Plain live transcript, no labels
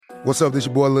What's up, this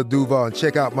your boy Lil Duval, and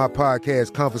check out my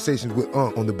podcast, Conversations with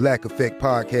Unc, on the Black Effect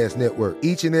Podcast Network.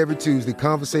 Each and every Tuesday,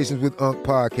 Conversations with Unc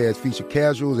podcast feature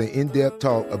casuals and in-depth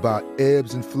talk about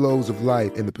ebbs and flows of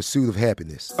life and the pursuit of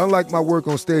happiness. Unlike my work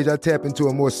on stage, I tap into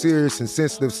a more serious and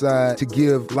sensitive side to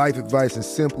give life advice and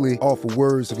simply offer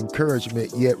words of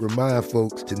encouragement, yet remind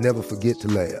folks to never forget to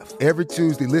laugh. Every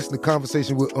Tuesday, listen to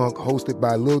Conversations with Unc, hosted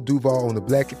by Lil Duval on the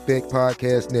Black Effect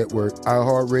Podcast Network,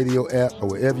 iHeartRadio app, or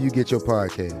wherever you get your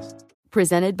podcasts.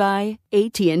 Presented by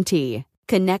AT&T.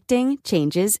 Connecting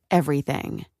changes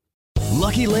everything.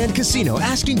 Lucky Land Casino,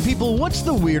 asking people, what's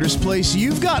the weirdest place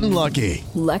you've gotten lucky?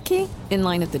 Lucky? In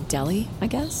line at the deli, I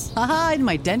guess? Aha, in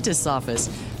my dentist's office.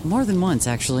 More than once,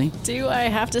 actually. Do I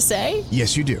have to say?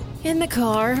 Yes, you do. In the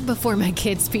car before my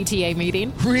kids' PTA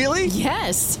meeting. Really?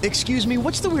 Yes. Excuse me,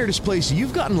 what's the weirdest place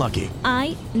you've gotten lucky?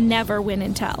 I never win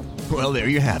and tell. Well, there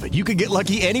you have it. You can get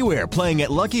lucky anywhere, playing at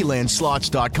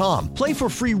LuckyLandSlots.com. Play for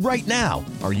free right now.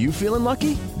 Are you feeling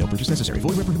lucky? No purchase necessary. Void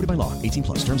where prohibited by law.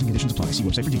 18+. Terms and conditions apply. See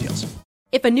website for details.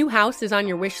 If a new house is on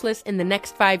your wish list in the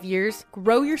next 5 years,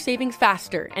 grow your savings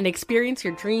faster and experience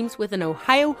your dreams with an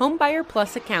Ohio Homebuyer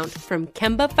Plus account from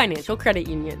Kemba Financial Credit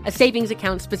Union. A savings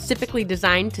account specifically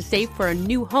designed to save for a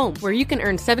new home, where you can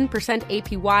earn 7%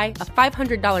 APY,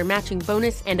 a $500 matching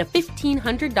bonus, and a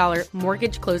 $1,500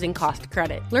 mortgage closing cost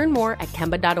credit. Learn more at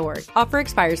Kemba.org. Offer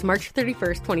expires March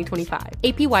 31st, 2025.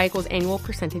 APY equals annual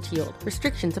percentage yield.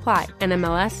 Restrictions apply.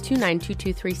 NMLS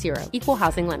 292230. Equal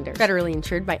housing lender. Federally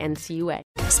insured by NCUA.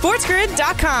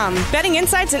 SportsGrid.com. Betting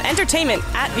insights and entertainment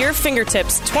at your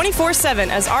fingertips 24/7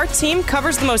 as our team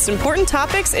covers the most important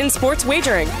topics in sports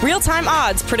wagering. Real-time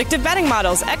odds, predictive betting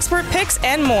models, expert picks,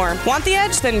 and more. Want the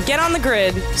edge? Then get on the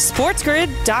grid.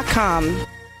 SportsGrid.com.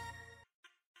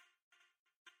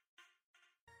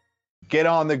 Get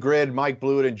on the grid. Mike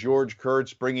Blewett and George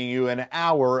Kurtz bringing you an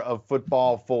hour of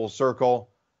football full circle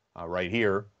right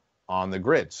here on the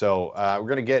grid. So we're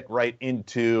going to get right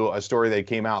into a story that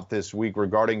came out this week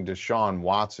regarding Deshaun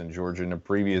Watson. George, in the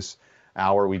previous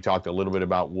hour, we talked a little bit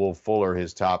about Will Fuller,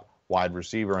 his top wide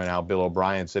receiver, and how Bill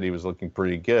O'Brien said he was looking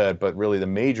pretty good. But really the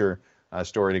major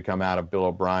story to come out of Bill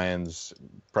O'Brien's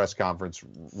press conference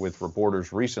with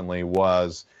reporters recently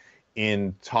was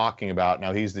in talking about,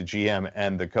 now he's the GM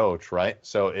and the coach, right?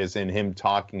 So is in him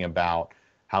talking about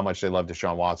how much they love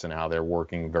Deshaun Watson, how they're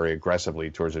working very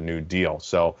aggressively towards a new deal.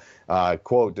 So,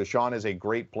 quote, Deshaun is a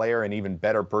great player and even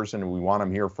better person, and we want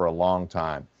him here for a long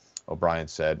time, O'Brien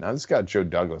said. Now, this got Joe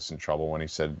Douglas in trouble when he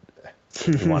said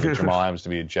he wanted Jamal Adams to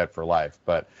be a Jet for life.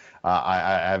 But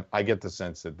I get the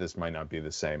sense that this might not be the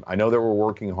same. I know that we're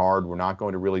working hard. We're not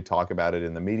going to really talk about it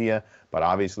in the media, but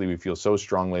obviously we feel so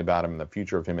strongly about him and the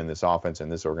future of him in this offense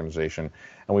and this organization,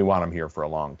 and we want him here for a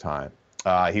long time.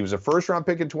 He was a first-round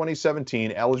pick in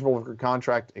 2017, eligible for a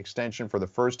contract extension for the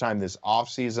first time this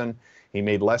offseason. He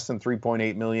made less than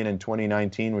 $3.8 million in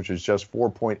 2019, which is just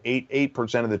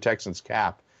 4.88% of the Texans'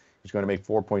 cap. He's going to make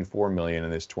 $4.4 million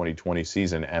in this 2020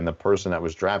 season. And the person that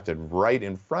was drafted right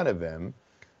in front of him,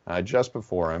 just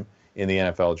before him, in the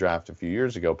NFL draft a few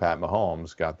years ago, Pat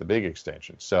Mahomes, got the big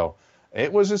extension. So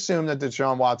it was assumed that the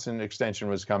Deshaun Watson extension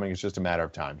was coming. It's just a matter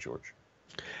of time, George.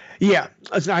 Yeah,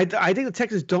 listen, I think the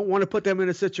Texans don't want to put them in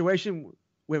a situation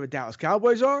where the Dallas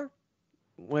Cowboys are,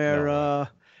 where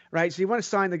right. So you want to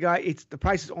sign the guy. The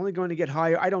price is only going to get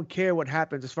higher. I don't care what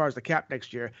happens as far as the cap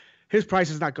next year. His price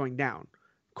is not going down.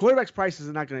 Quarterbacks' prices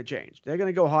are not going to change. They're going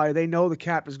to go higher. They know the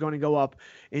cap is going to go up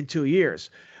in 2 years.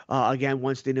 Again,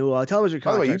 once the new television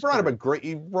contract. By the way,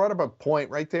 you brought up a point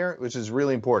right there, which is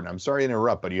really important. I'm sorry to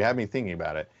interrupt, but you had me thinking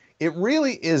about it. It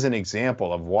really is an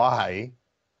example of why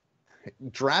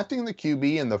drafting the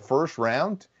QB in the first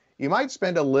round, you might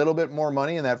spend a little bit more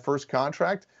money in that first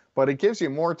contract, but it gives you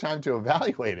more time to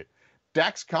evaluate it.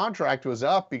 Dak's contract was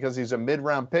up because he's a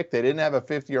mid-round pick. They didn't have a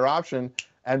fifth-year option,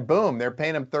 and boom, they're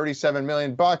paying him $37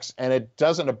 million, and it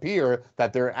doesn't appear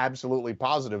that they're absolutely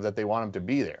positive that they want him to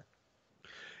be there.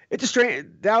 It's a strange.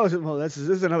 This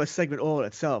is another segment all in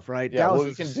itself, right? Yeah,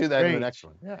 we can do that in the next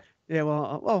one. Yeah. Yeah,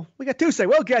 well, we got Tuesday.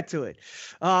 We'll get to it.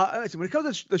 So when it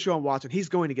comes to Deshaun Watson, he's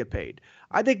going to get paid.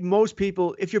 I think most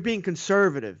people, if you're being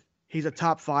conservative, he's a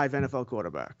top 5 NFL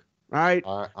quarterback, right?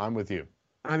 I'm with you.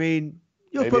 I mean,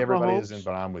 maybe everybody isn't,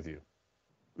 but I'm with you.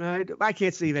 Right? I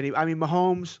can't see any. I mean,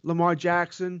 Mahomes, Lamar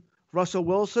Jackson, Russell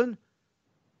Wilson.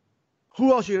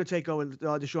 Who else are you going to take over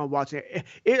Deshaun Watson?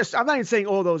 I'm not even saying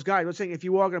all those guys. I'm saying if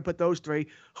you are going to put those 3,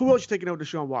 who else are you taking over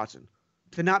Deshaun Watson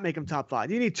to not make him top 5?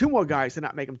 You need 2 more guys to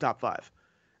not make him top 5.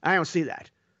 I don't see that.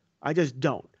 I just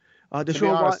don't.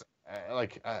 Deshaun Watson.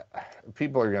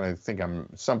 People are going to think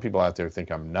some people out there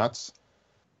think I'm nuts.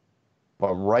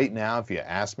 But right now, if you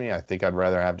ask me, I think I'd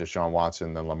rather have Deshaun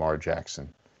Watson than Lamar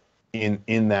Jackson.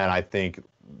 in that I think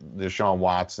Deshaun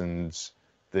Watson's,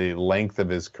 the length of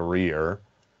his career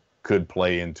could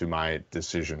play into my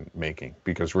decision making,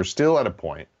 because we're still at a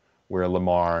point where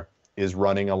Lamar is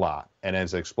running a lot, and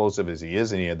as explosive as he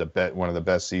is, and he had one of the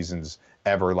best seasons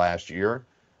ever last year,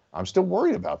 I'm still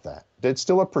worried about that. It's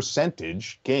still a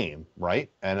percentage game, right?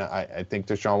 And I think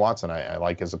Deshaun Watson I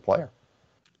like as a player.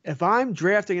 If I'm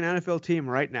drafting an NFL team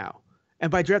right now,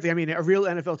 and by drafting I mean a real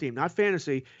NFL team, not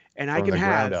fantasy, and I can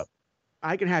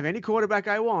have any quarterback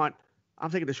I want, I'm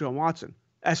taking Deshaun Watson.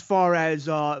 As far as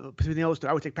between those two,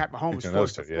 I would take Pat Mahomes. Between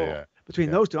those two,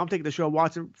 Between those two, I'm taking Deshaun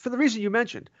Watson for the reason you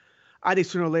mentioned. I think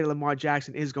sooner or later Lamar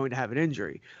Jackson is going to have an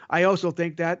injury. I also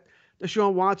think that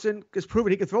Deshaun Watson has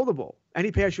proven he can throw the ball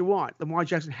any pass you want. Lamar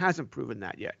Jackson hasn't proven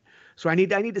that yet. So I need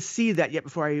to see that yet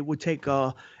before I would take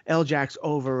L-Jax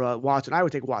over Watson. I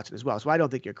would take Watson as well. So I don't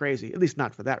think you're crazy, at least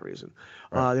not for that reason.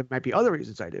 Right. There might be other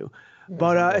reasons I do.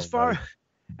 But as far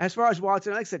as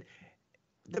Watson, like I said,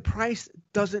 the price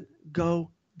doesn't go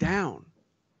down.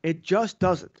 It just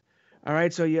doesn't. All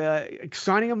right, so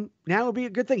signing him now would be a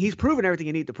good thing. He's proven everything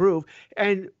you need to prove.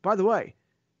 And by the way,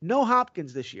 no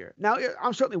Hopkins this year. Now,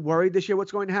 I'm certainly worried this year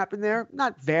what's going to happen there.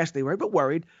 Not vastly worried, but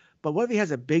worried. But what if he has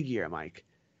a big year, Mike?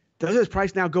 Does his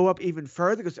price now go up even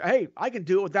further? Because, hey, I can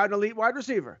do it without an elite wide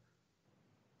receiver.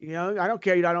 I don't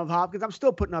care you don't have Hopkins. I'm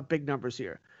still putting up big numbers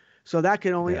here. So that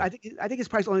can only, I think his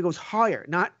price only goes higher,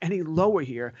 not any lower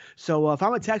here. So if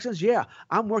I'm a Texans,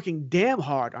 I'm working damn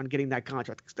hard on getting that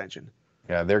contract extension.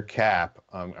 Yeah, their cap,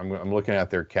 I'm looking at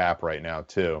their cap right now,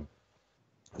 too,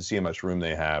 to see how much room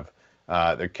they have.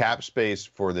 Their cap space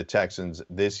for the Texans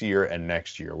this year and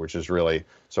next year, which is really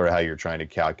sort of how you're trying to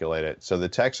calculate it. So the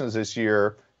Texans this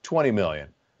year, $20 million.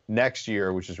 Next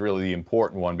year, which is really the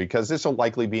important one, because this will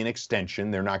likely be an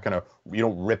extension. They're not going to,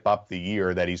 rip up the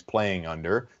year that he's playing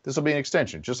under. This will be an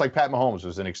extension, just like Pat Mahomes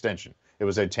was an extension. It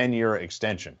was a 10-year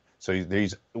extension. So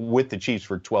he's with the Chiefs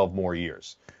for 12 more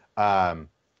years.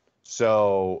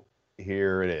 So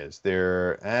here it is.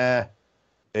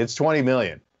 It's $20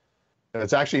 million.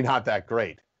 It's actually not that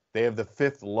great. They have the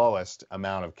 5th lowest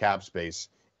amount of cap space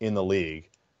in the league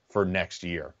for next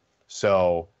year.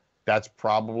 So that's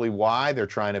probably why they're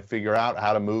trying to figure out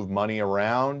how to move money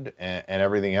around and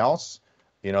everything else.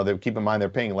 They keep in mind they're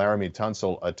paying Laramie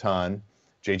Tunsil a ton.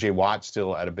 J.J. Watt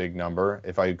still at a big number.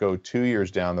 If I go 2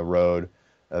 years down the road,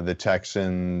 the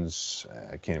Texans,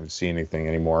 I can't even see anything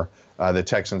anymore. The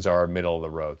Texans are middle of the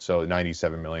road, so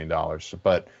 $97 million.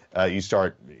 But you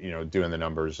start, doing the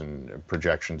numbers and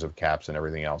projections of caps and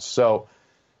everything else. So,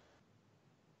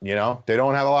 they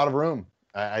don't have a lot of room.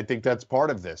 I think that's part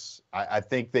of this. I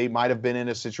think they might have been in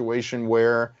a situation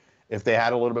where if they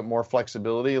had a little bit more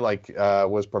flexibility, like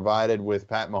was provided with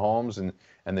Pat Mahomes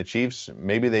and the Chiefs,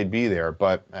 maybe they'd be there.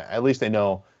 But at least they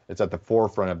know it's at the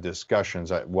forefront of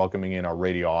discussions. Welcoming in our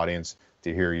radio audience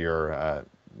to hear your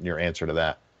answer to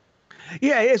that.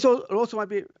 Yeah, it also might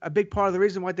be a big part of the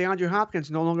reason why DeAndre Hopkins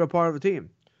is no longer a part of the team.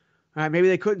 All right, maybe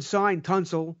they couldn't sign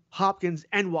Tunsil, Hopkins,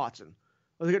 and Watson.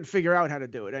 Well, they couldn't figure out how to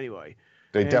do it anyway.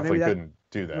 They definitely couldn't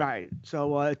do that. Right.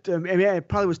 So it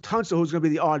probably was Tunsil who's going to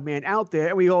be the odd man out there.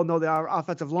 And we all know that our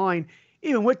offensive line,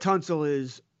 even with Tunsil,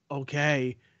 is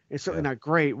okay. It's certainly not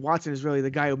great. Watson is really the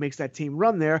guy who makes that team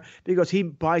run there because he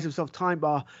buys himself time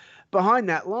behind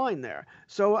that line there.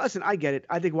 So, listen, I get it.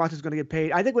 I think Watson's going to get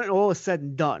paid. I think when all is said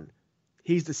and done,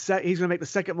 he's going to make the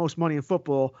second most money in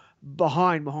football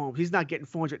behind Mahomes. He's not getting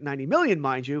 $490 million,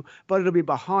 mind you, but it'll be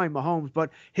behind Mahomes.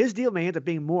 But his deal may end up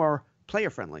being more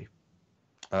player-friendly.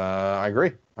 I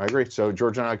agree. So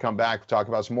George and I come back to talk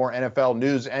about some more NFL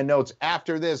news and notes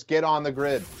after this. Get on the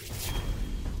grid.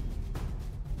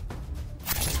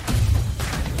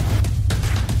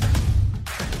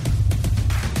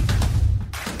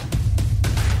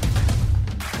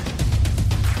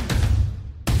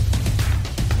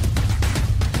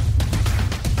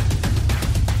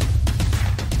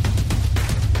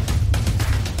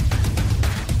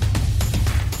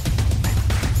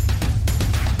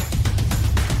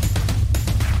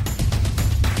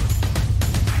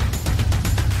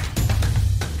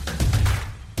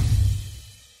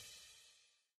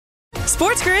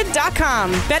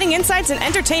 SportsGrid.com. Betting insights and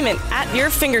entertainment at your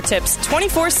fingertips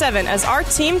 24/7 as our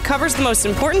team covers the most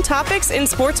important topics in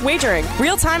sports wagering.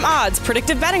 Real-time odds,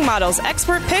 predictive betting models,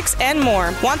 expert picks, and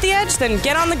more. Want the edge? Then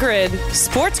get on the grid.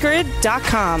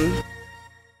 SportsGrid.com.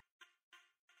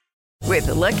 With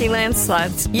the Lucky Land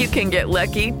Slots, you can get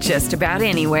lucky just about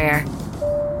anywhere.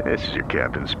 This is your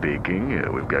captain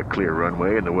speaking. We've got clear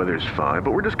runway and the weather's fine, but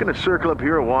we're just going to circle up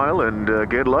here a while and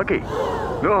get lucky.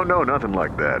 No, nothing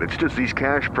like that. It's just these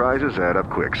cash prizes add up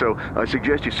quick. So I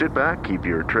suggest you sit back, keep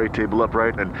your tray table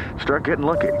upright, and start getting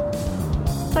lucky.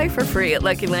 Play for free at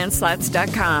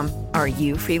LuckyLandSlots.com. Are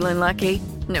you feeling lucky?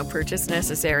 No purchase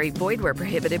necessary. Void where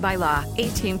prohibited by law.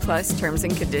 18+ terms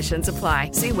and conditions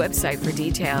apply. See website for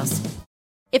details.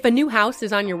 If a new house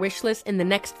is on your wish list in the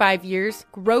next 5 years,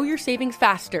 grow your savings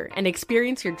faster and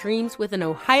experience your dreams with an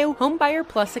Ohio Homebuyer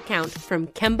Plus account from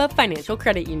Kemba Financial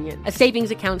Credit Union. A savings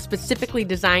account specifically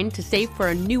designed to save for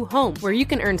a new home where you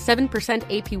can earn 7%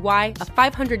 APY,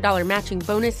 a $500 matching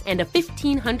bonus, and a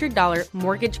 $1,500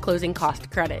 mortgage closing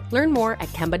cost credit. Learn more at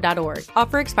Kemba.org.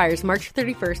 Offer expires March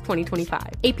 31st, 2025.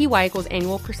 APY equals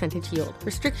annual percentage yield.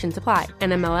 Restrictions apply.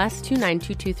 NMLS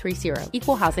 292230.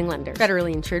 Equal housing lender.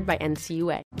 Federally insured by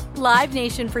NCUA. Live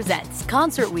Nation presents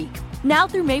Concert Week. Now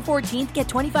through May 14th, get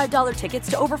 $25 tickets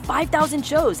to over 5,000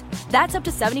 shows. That's up to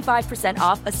 75%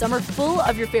 off a summer full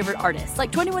of your favorite artists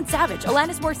like 21 Savage,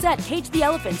 Alanis Morissette, Cage the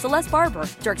Elephant, Celeste Barber,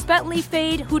 Dierks Bentley,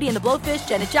 Fade, Hootie and the Blowfish,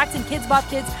 Janet Jackson, Kids Bop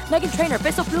Kids, Meghan Trainor,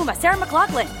 Bissell Pluma, Sarah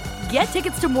McLachlan. Get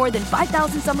tickets to more than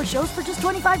 5,000 summer shows for just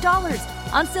 $25.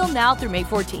 Until now through May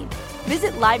 14th.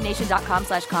 Visit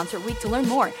LiveNation.com/Concert Week to learn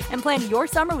more and plan your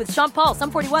summer with Sean Paul,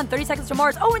 Sum 41, 30 Seconds to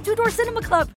Mars, and Two Door Cinema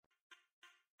Club.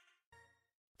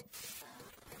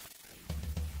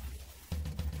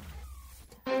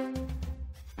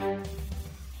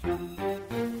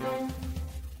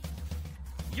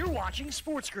 You're watching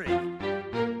Sports Grid.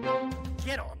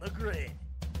 Get on the grid.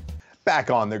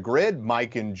 Back on the grid,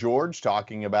 Mike and George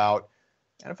talking about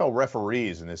NFL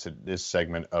referees in this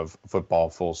segment of Football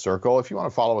Full Circle. If you want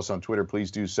to follow us on Twitter, please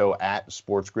do so at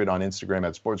SportsGrid, on Instagram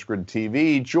at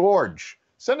SportsGridTV. George,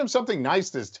 send him something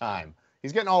nice this time.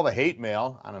 He's getting all the hate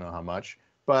mail. I don't know how much,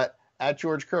 but at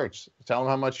George Kurtz, tell him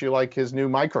how much you like his new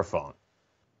microphone.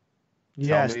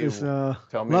 Yes,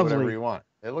 tell me whatever you want.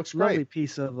 It looks great. Lovely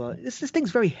piece of this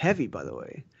thing's very heavy, by the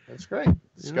way. That's great.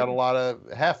 It's got a lot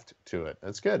of heft to it.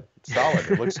 That's good. It's solid.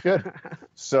 It looks good.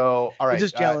 So, all right. I'm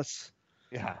just jealous.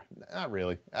 Yeah, not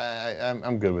really.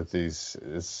 I'm good with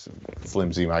this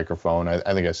flimsy microphone.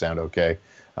 I think I sound okay.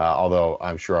 Although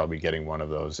I'm sure I'll be getting one of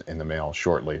those in the mail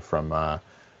shortly from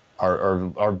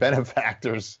our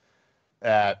benefactors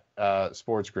at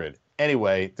Sports Grid.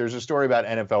 Anyway, there's a story about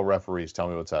NFL referees. Tell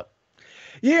me what's up.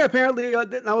 Yeah, apparently.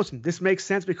 Now listen, this makes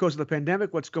sense because of the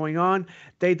pandemic. What's going on?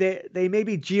 They may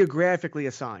be geographically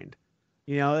assigned.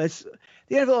 You know, the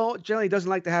NFL generally doesn't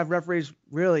like to have referees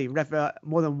really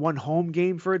more than one home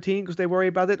game for a team because they worry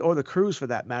about it, or the crews for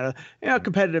that matter. You know,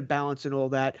 competitive balance and all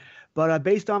that. But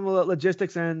based on the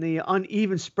logistics and the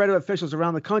uneven spread of officials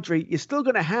around the country, you're still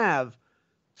going to have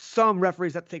some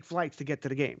referees that take flights to get to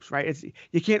the games, right?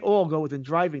 You can't all go within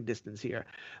driving distance here.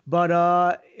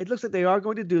 But it looks like they are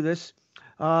going to do this.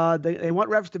 They want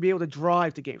refs to be able to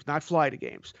drive to games, not fly to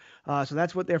games. So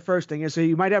that's what their first thing is. So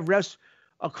you might have refs,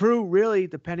 a crew really,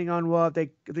 depending on what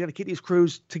they're going to keep these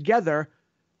crews together,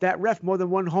 that ref more than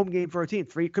one home game for a team.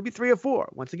 Could be 3 or 4.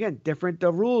 Once again, different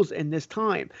rules in this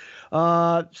time.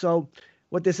 So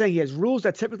what they're saying here is rules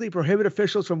that typically prohibit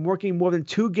officials from working more than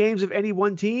 2 games of any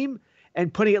one team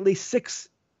and putting at least 6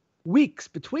 weeks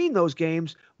between those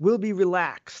games will be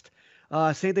relaxed.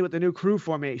 Same thing with the new crew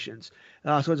formations.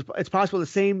 So it's possible the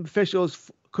same officials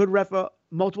could ref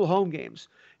multiple home games.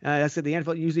 I said the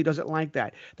NFL usually doesn't like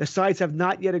that. The sides have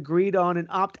not yet agreed on an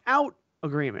opt-out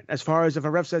agreement as far as if a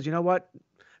ref says, you know what,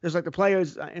 there's like the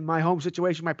players in my home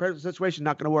situation, my personal situation,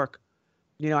 not going to work.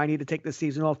 You know, I need to take this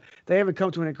season off. They haven't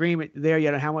come to an agreement there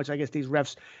yet on how much I guess these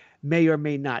refs may or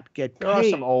may not get paid. There are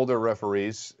some older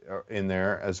referees in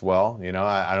there as well. You know,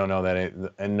 I don't know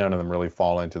and none of them really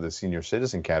fall into the senior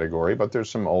citizen category, but there's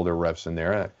some older refs in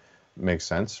there. That makes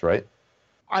sense, right?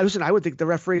 I would think the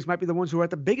referees might be the ones who are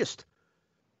at the biggest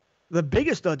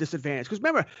disadvantage. Because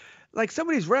remember, like some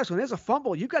of these refs, when there's a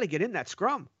fumble, you got to get in that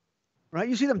scrum, right?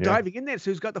 You see them diving in there.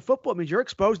 So who's got the football? I mean, you're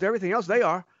exposed to everything else they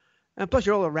are. And plus,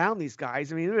 you're all around these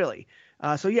guys. I mean, really.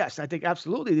 So, yes, I think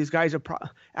absolutely these guys are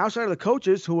outside of the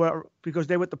coaches who are, because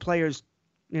they're with the players,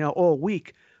 you know, all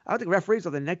week. I think referees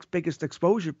are the next biggest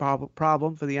exposure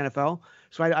problem for the NFL.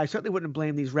 So I certainly wouldn't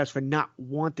blame these refs for not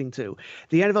wanting to.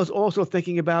 The NFL is also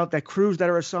thinking about that crews that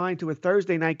are assigned to a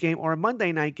Thursday night game or a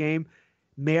Monday night game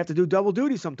may have to do double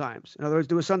duty sometimes. In other words,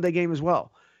 do a Sunday game as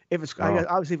well. If it's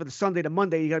obviously for the Sunday to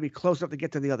Monday, you got to be close enough to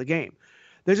get to the other game.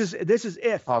 This is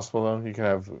if possible though. You can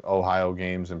have Ohio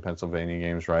games and Pennsylvania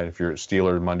games, right? If you're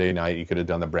Steelers Monday night, you could have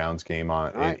done the Browns game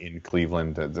in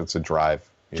Cleveland. That's a drive.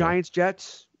 Giants,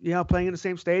 Jets, you know, playing in the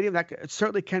same stadium. It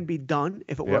certainly can be done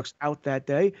if it works out that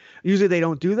day. Usually they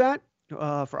don't do that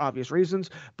for obvious reasons,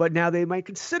 but now they might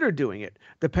consider doing it.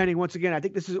 Depending, once again, I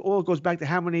think this all goes back to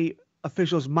how many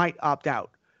officials might opt out.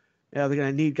 They're going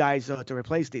to need guys to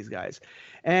replace these guys,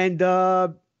 and.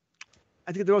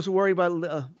 I think they're also worried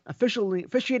about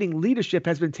officiating leadership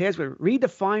has been tasked with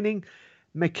redefining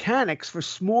mechanics for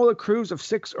smaller crews of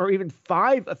 6 or even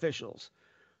 5 officials.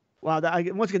 Wow.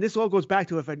 Once again, this all goes back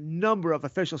to if a number of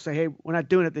officials say, hey, we're not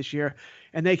doing it this year,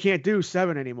 and they can't do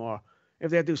 7 anymore. If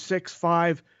they do 6,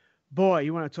 5, boy,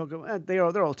 you want to talk about,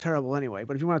 they're all terrible anyway.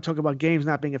 But if you want to talk about games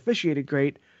not being officiated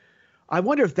great, I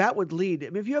wonder if that would lead. I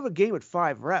mean, if you have a game with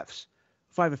 5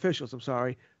 officials,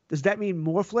 does that mean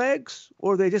more flags,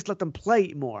 or they just let them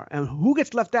play more? And who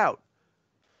gets left out?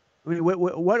 I mean,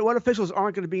 what officials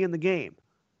aren't going to be in the game?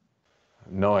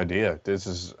 No idea. They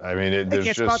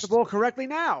can't spot the ball correctly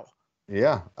now.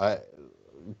 Yeah.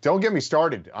 Don't get me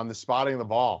started on the spotting of the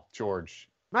ball, George.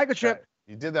 Microchip.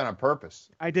 You did that on purpose.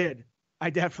 I did. I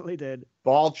definitely did.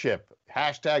 Ball chip.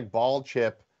 # ball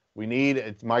chip. We need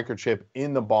a microchip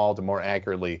in the ball to more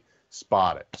accurately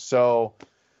spot it. So,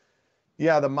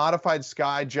 yeah, the modified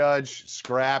sky judge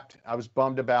scrapped. I was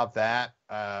bummed about that.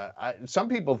 Some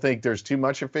people think there's too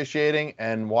much officiating,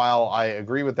 and while I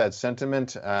agree with that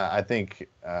sentiment, I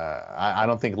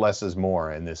don't think less is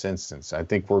more in this instance. I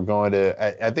think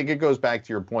I think it goes back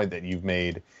to your point that you've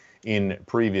made in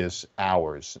previous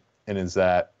hours, and is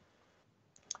that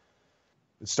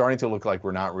it's starting to look like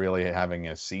we're not really having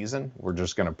a season. We're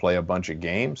just going to play a bunch of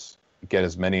games, get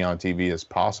as many on TV as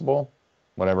possible.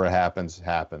 Whatever happens,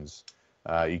 happens.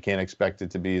 You can't expect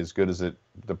it to be as good as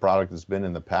the product has been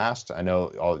in the past. I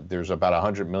know there's about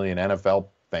 100 million NFL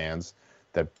fans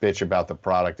that bitch about the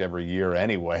product every year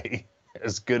anyway,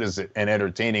 as good as it and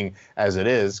entertaining as it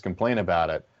is, complain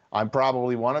about it. I'm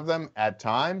probably one of them at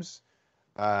times.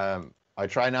 I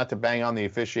try not to bang on the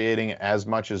officiating as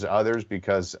much as others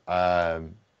because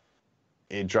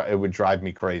it would drive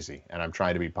me crazy, and I'm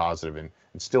trying to be positive and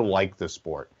still like the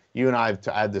sport. You and I have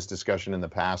had this discussion in the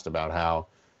past about how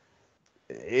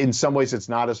in some ways it's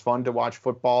not as fun to watch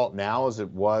football now as it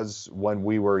was when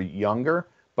we were younger,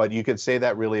 but you could say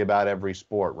that really about every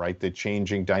sport, right? The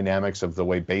changing dynamics of the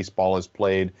way baseball is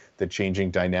played, the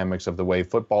changing dynamics of the way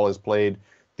football is played.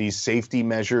 These safety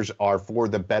measures are for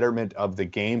the betterment of the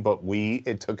game, but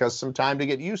it took us some time to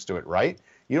get used to it, right?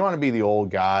 You don't want to be the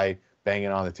old guy banging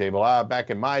on the table. Back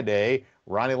in my day,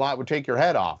 Ronnie Lott would take your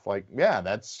head off. Like, yeah,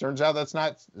 turns out that's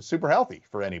not super healthy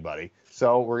for anybody.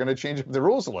 So we're going to change up the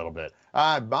rules a little bit.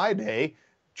 My day,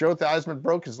 Joe Theismann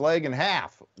broke his leg in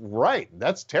half. Right,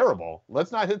 that's terrible.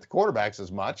 Let's not hit the quarterbacks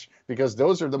as much because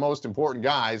those are the most important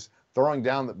guys throwing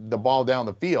down the ball down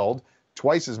the field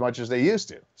twice as much as they used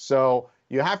to. So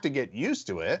you have to get used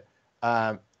to it.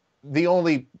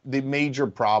 The major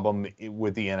problem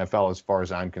with the NFL, as far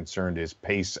as I'm concerned, is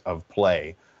pace of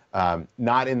play.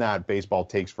 Not in that baseball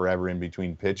takes forever in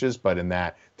between pitches, but in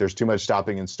that there's too much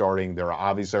stopping and starting. There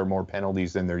are more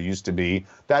penalties than there used to be.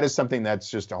 That is something that's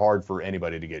just hard for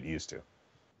anybody to get used to.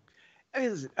 I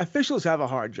mean, officials have a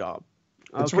hard job.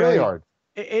 It's really hard.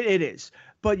 It is.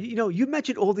 But, you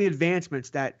mentioned all the advancements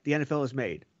that the NFL has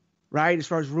made, right? As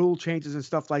far as rule changes and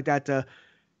stuff like that to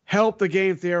help the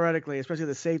game theoretically, especially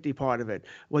the safety part of it.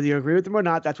 Whether you agree with them or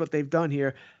not, that's what they've done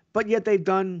here. But yet they've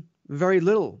done very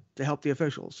little to help the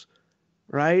officials,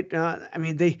 right?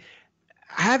 Having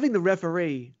the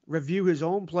referee review his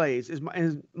own plays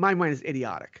in my mind is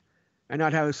idiotic, and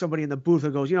not have somebody in the booth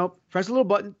who goes, press a little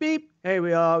button, beep, hey, you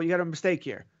got a mistake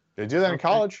here. They do that in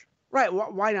college. Right.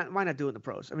 Why not do it in the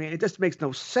pros? I mean, it just makes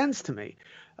no sense to me.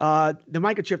 The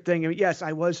microchip thing, yes,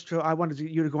 I wanted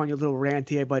you to go on your little rant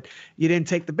here, but you didn't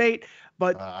take the bait.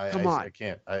 But come on. I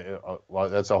can't. Well,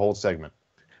 that's a whole segment.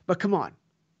 But come on.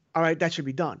 All right, that should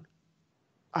be done.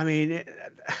 I mean,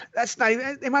 that's not,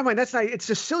 in my mind, it's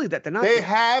just silly that they're not. They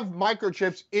have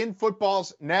microchips in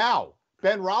footballs now.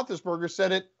 Ben Roethlisberger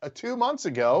said it 2 months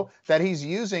ago that he's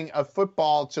using a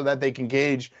football so that they can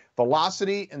gauge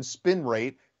velocity and spin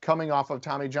rate coming off of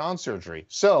Tommy John surgery.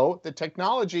 So the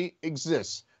technology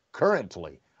exists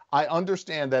currently. I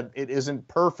understand that it isn't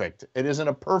perfect. It isn't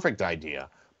a perfect idea.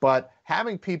 But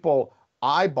having people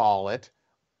eyeball it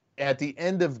at the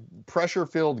end of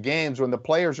pressure-filled games when the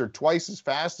players are twice as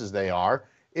fast as they are,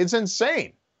 it's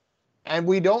insane. And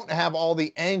we don't have all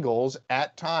the angles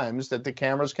at times that the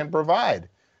cameras can provide.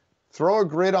 Throw a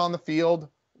grid on the field,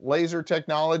 laser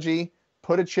technology,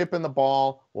 put a chip in the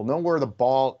ball. We'll know where the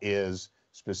ball is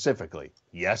specifically.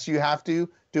 Yes, you have to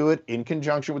do it in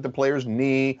conjunction with the player's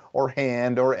knee or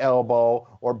hand or elbow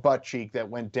or butt cheek that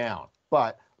went down.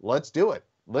 But let's do it.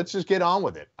 Let's just get on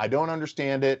with it. I don't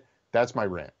understand it. That's my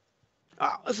rant.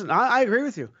 Listen, I agree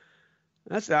with you.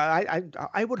 I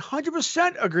would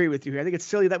 100% agree with you here. I think it's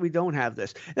silly that we don't have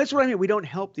this. That's what I mean. We don't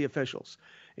help the officials.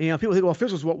 People think, well,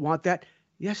 officials won't want that.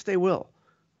 Yes, they will.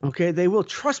 Okay, they will.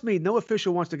 Trust me, no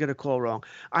official wants to get a call wrong.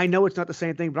 I know it's not the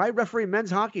same thing, but I referee men's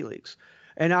hockey leagues.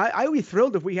 And I would be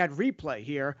thrilled if we had replay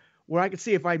here where I could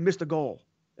see if I missed a goal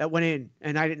that went in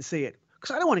and I didn't see it.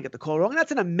 Because I don't want to get the call wrong. And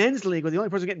that's in a men's league where the only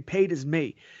person getting paid is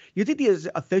me. You think these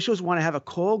officials want to have a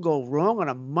call go wrong on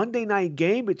a Monday night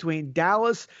game between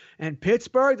Dallas and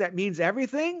Pittsburgh? That means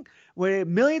everything? Where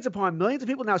millions upon millions of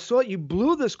people now saw it. You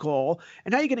blew this call,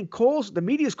 and now you're getting calls. The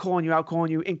media's calling you out, calling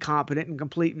you incompetent and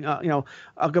complete,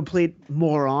 a complete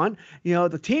moron.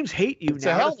 The teams hate you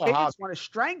now. The fans want to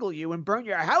strangle you and burn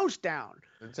your house down.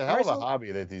 It's a hell of a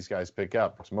hobby that these guys pick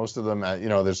up. Because most of them,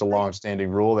 there's a long-standing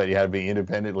rule that you had to be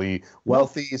independently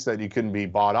wealthy so that you couldn't be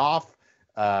bought off.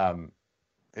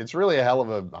 It's really a hell of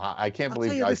a. I can't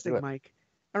believe you guys do it, Mike.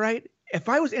 All right, if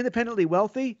I was independently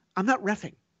wealthy, I'm not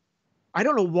reffing. I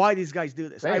don't know why these guys do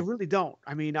this. I really don't.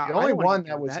 I mean, the only one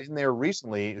that was in there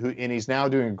recently, and he's now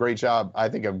doing a great job. I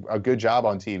think a good job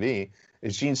on TV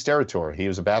is Gene Steratore. He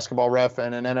was a basketball ref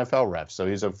and an NFL ref, so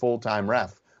he's a full-time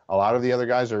ref. A lot of the other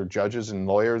guys are judges and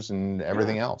lawyers and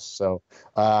everything else. So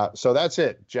that's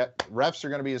it. Refs are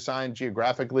going to be assigned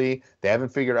geographically. They haven't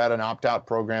figured out an opt-out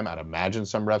program. I'd imagine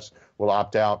some refs will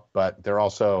opt out, but they're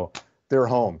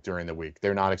home during the week.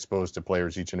 They're not exposed to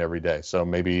players each and every day. So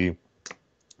maybe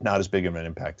not as big of an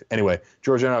impact. Anyway,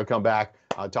 George and I will come back,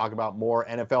 talk about more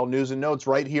NFL news and notes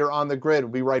right here on The Grid.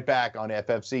 We'll be right back on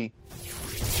FFC.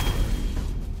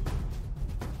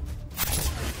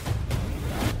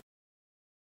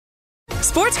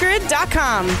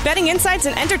 SportsGrid.com. Betting insights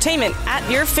and entertainment at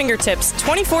your fingertips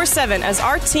 24/7 as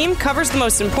our team covers the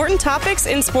most important topics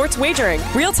in sports wagering.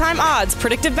 Real-time odds,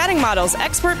 predictive betting models,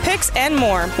 expert picks, and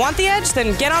more. Want the edge?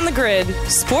 Then get on the grid.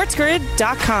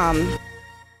 SportsGrid.com.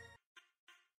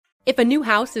 If a new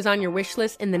house is on your wish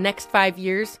list in the next 5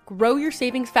 years, grow your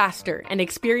savings faster and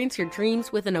experience your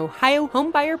dreams with an Ohio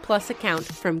Homebuyer Plus account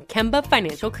from Kemba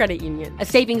Financial Credit Union. A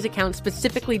savings account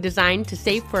specifically designed to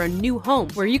save for a new home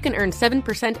where you can earn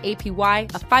 7% APY,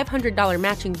 a $500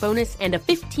 matching bonus, and a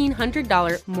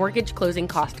 $1,500 mortgage closing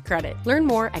cost credit. Learn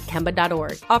more at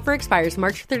Kemba.org. Offer expires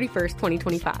March 31st,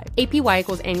 2025. APY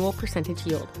equals annual percentage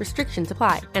yield. Restrictions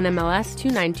apply. NMLS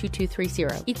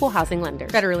 292230. Equal housing lender.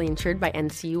 Federally insured by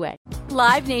NCUA.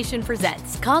 Live Nation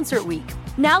presents Concert Week.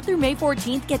 Now through May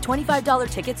 14th, get $25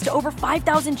 tickets to over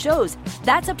 5,000 shows.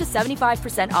 That's up to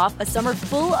 75% off a summer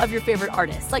full of your favorite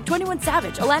artists like 21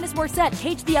 Savage, Alanis Morissette,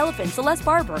 Cage the Elephant, Celeste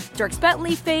Barber, Dierks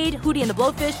Bentley, Fade, Hootie and the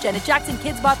Blowfish, Janet Jackson,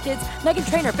 Kids Bop Kids, Meghan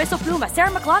Trainor, Peso Pluma,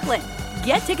 Sarah McLachlan.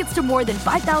 Get tickets to more than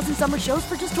 5,000 summer shows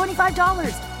for just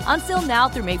 $25. Until now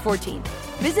through May 14th.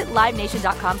 Visit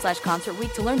LiveNation.com/Concert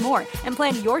Week to learn more and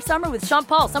plan your summer with Sean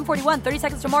Paul, Sum 41, 30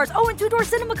 Seconds to Mars, and Two Door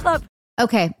Cinema Club.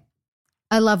 Okay,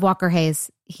 I love Walker Hayes.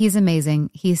 He's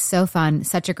amazing. He's so fun,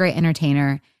 such a great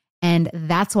entertainer. And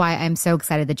that's why I'm so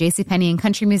excited that JCPenney and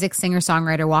country music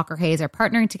singer-songwriter Walker Hayes are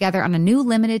partnering together on a new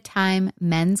limited-time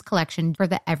men's collection for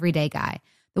the everyday guy.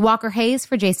 The Walker Hayes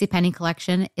for JCPenney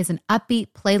collection is an upbeat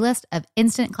playlist of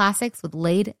instant classics with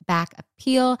laid-back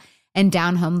appeal and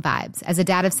down-home vibes. As a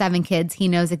dad of 7 kids, he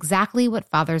knows exactly what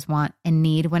fathers want and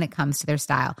need when it comes to their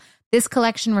style. This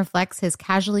collection reflects his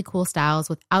casually cool styles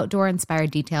with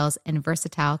outdoor-inspired details and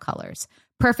versatile colors.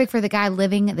 Perfect for the guy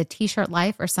living the t-shirt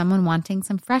life or someone wanting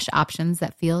some fresh options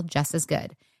that feel just as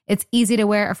good. It's easy to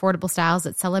wear, affordable styles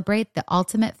that celebrate the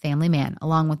ultimate family man,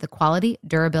 along with the quality,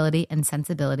 durability, and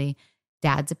sensibility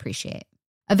dads appreciate.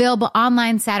 Available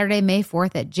online Saturday, May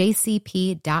 4th at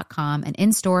jcp.com and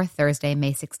in-store Thursday,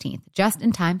 May 16th, just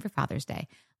in time for Father's Day.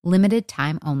 Limited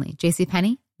time only.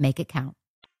 JCPenney, make it count.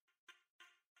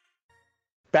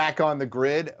 Back on the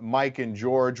grid, Mike and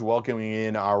George welcoming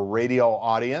in our radio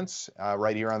audience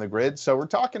right here on the grid. So we're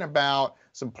talking about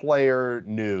some player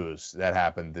news that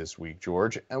happened this week,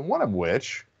 George, and one of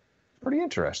which is pretty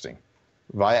interesting,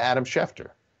 via Adam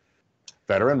Schefter.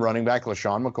 Veteran running back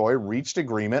LeSean McCoy reached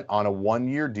agreement on a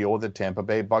 1-year deal with the Tampa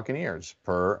Bay Buccaneers,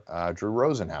 per Drew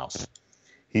Rosenhaus.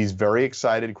 He's very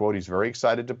excited, quote, he's very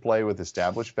excited to play with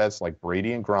established vets like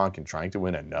Brady and Gronk and trying to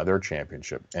win another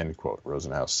championship, end quote,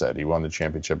 Rosenhaus said. He won the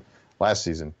championship last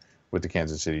season with the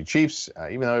Kansas City Chiefs.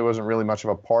 Even though he wasn't really much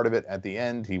of a part of it at the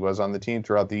end, he was on the team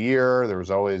throughout the year. There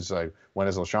was always, when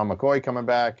is LeSean McCoy coming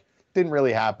back? Didn't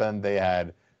really happen. They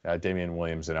had Damian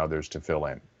Williams and others to fill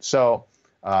in. So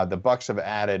the Bucs have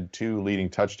added 2 leading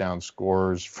touchdown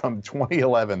scorers from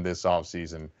 2011 this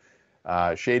offseason.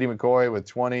 Shady McCoy with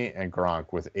 20 and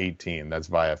Gronk with 18. That's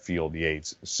via Field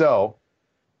Yates. So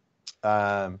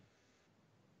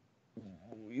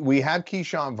we have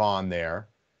Keyshawn Vaughn there,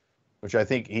 which I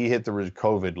think he hit the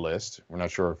COVID list. We're not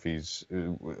sure if he's,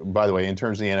 by the way, in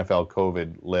terms of the NFL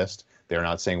COVID list, they're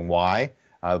not saying why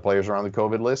the players are on the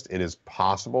COVID list. It is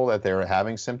possible that they're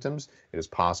having symptoms. It is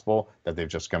possible that they've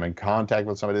just come in contact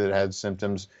with somebody that had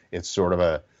symptoms. It's sort of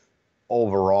a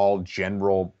overall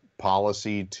general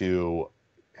policy to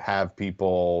have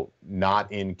people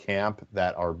not in camp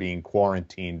that are being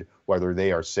quarantined, whether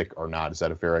they are sick or not. Is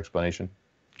that a fair explanation?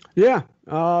 Yeah.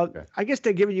 I guess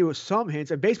they're giving you some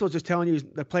hints. And baseball's just telling you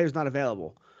the player's not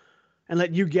available and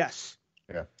let you guess.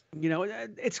 Yeah. You know,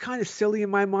 it's kind of silly in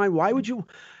my mind. Why would you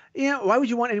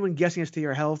want anyone guessing as to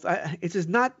your health? It's just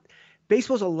not.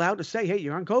 Baseball's allowed to say, hey,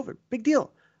 you're on COVID. Big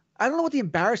deal. I don't know what the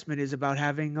embarrassment is about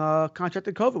having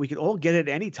contracted COVID. We could all get it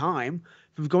at any time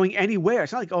from going anywhere.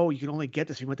 It's not like, oh, you can only get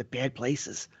this if you went to bad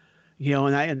places. You know,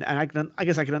 and I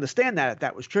guess I can understand that if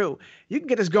that was true. You can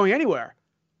get this going anywhere.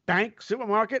 Bank,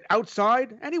 supermarket,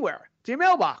 outside, anywhere. To your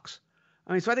mailbox.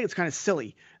 I mean, so I think it's kind of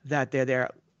silly that they're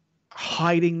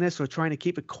hiding this or trying to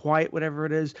keep it quiet, whatever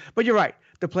it is. But you're right.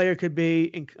 The player could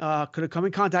have come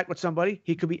in contact with somebody.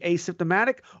 He could be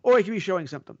asymptomatic, or he could be showing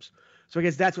symptoms. So I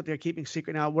guess that's what they're keeping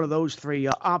secret now. One of those three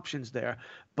options there.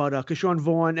 But Ke'Shawn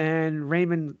Vaughn and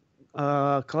Raymond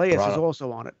Calais is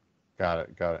also on it. Got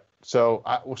it. So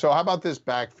how about this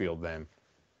backfield then?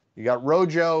 You got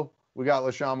Rojo, we got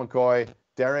LaShawn McCoy,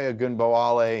 Dare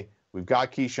Ogunbowale, we've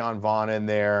got Ke'Shawn Vaughn in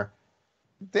there.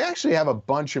 They actually have a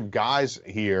bunch of guys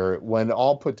here, when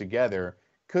all put together,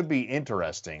 could be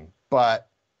interesting. But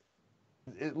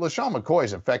LaShawn McCoy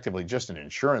is effectively just an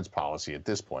insurance policy at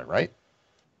this point, right?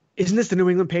 Isn't this the New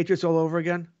England Patriots all over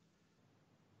again?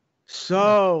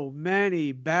 So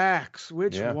many backs.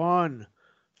 Which one?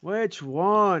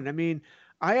 I mean,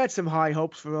 I had some high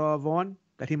hopes for Vaughn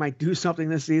that he might do something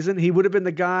this season. He would have been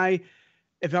the guy,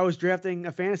 if I was drafting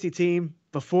a fantasy team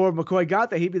before McCoy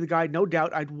got there, he'd be the guy, no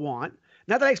doubt, I'd want.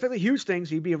 Not that I expected huge things.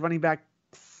 He'd be a running back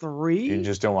 3. You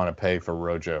just don't want to pay for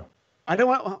Rojo. I don't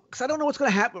want, because I don't know what's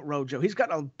going to happen with Rojo. He's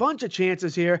got a bunch of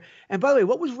chances here. And by the way,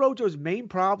 what was Rojo's main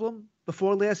problem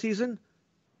before last season?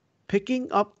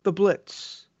 Picking up the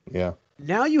blitz. Yeah.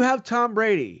 Now you have Tom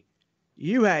Brady.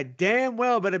 You had damn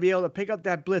well better be able to pick up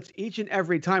that blitz each and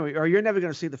every time, or you're never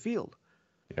going to see the field.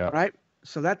 Yeah. Right.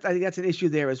 So I think that's an issue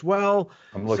there as well.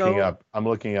 I'm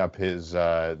looking up his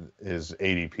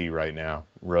ADP right now.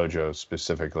 Rojo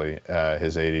specifically,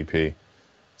 his ADP.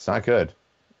 It's not good.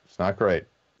 It's not great.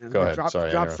 Go ahead.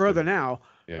 Drop further now.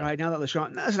 Yeah. Right now that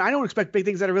LaShawn. Listen, I don't expect big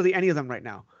things out of really any of them right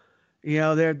now. You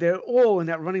know, they're all in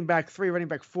that running back 3, running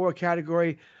back 4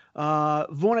 category.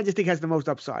 Vaughn, I just think has the most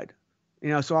upside. You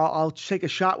know, so I'll take a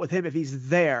shot with him if he's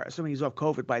there, assuming he's off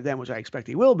COVID by then, which I expect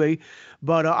he will be.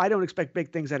 But I don't expect big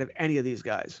things out of any of these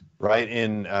guys. Right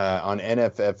on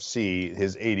NFFC,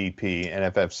 his ADP,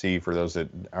 NFFC, for those that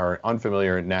are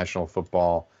unfamiliar, National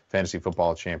Fantasy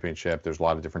Football Championship. There's a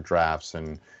lot of different drafts,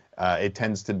 and it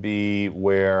tends to be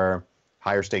where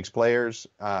higher stakes players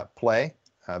play.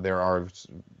 There are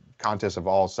contests of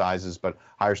all sizes, but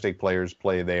higher stake players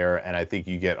play there, and I think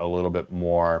you get a little bit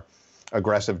more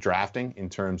aggressive drafting in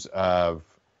terms of,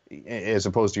 as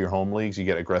opposed to your home leagues, you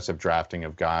get aggressive drafting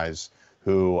of guys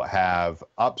who have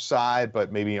upside but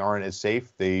maybe aren't as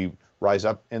safe. They rise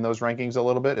up in those rankings a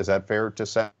little bit. Is that fair to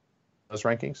say, those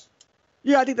rankings?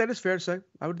 Yeah, I think that is fair to say.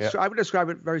 I would describe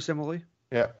it very similarly.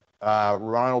 Yeah.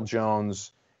 Ronald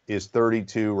Jones is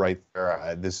 32 right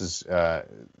there. This is a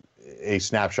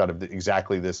snapshot of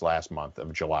exactly this last month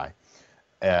of July.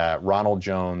 Ronald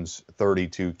Jones,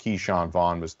 32. Ke'Shawn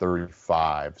Vaughn was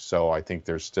 35. So I think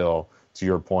there's still, to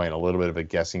your point, a little bit of a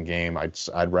guessing game.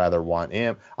 I'd rather want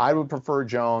him. I would prefer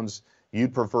Jones.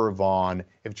 You'd prefer Vaughn.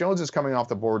 If Jones is coming off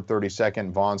the board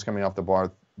 32nd, Vaughn's coming off the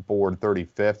board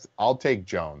 35th, I'll take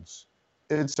Jones.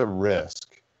 It's a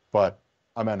risk, but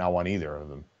I might not want either of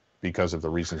them because of the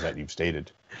reasons that you've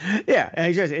stated. Yeah,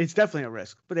 it's definitely a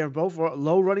risk. But they're both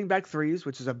low running back 3s,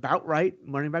 which is about right.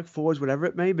 Running back 4s, whatever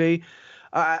it may be.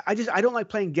 I don't like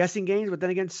playing guessing games, but then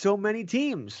again, so many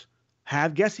teams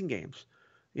have guessing games.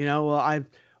 You know,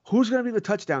 who's going to be the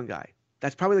touchdown guy?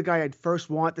 That's probably the guy I'd first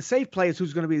want. The safe play is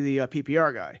who's going to be the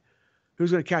PPR guy,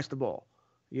 who's going to catch the ball.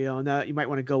 You know, and you might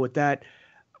want to go with that.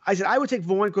 I said I would take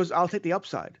Vaughn because I'll take the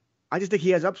upside. I just think he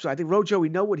has upside. I think Rojo, we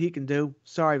know what he can do.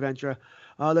 Sorry, Ventura.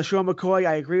 LaShawn McCoy,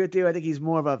 I agree with you. I think he's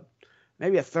more of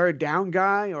maybe a third down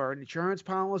guy or an insurance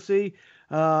policy.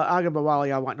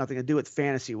 Ogunbowale, I want nothing to do with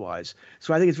fantasy-wise.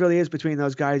 So I think it really is between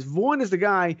those guys. Vaughn is the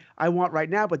guy I want right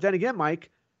now. But then again, Mike,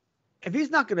 if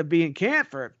he's not going to be in camp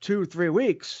for 2-3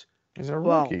 weeks, he's a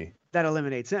rookie. That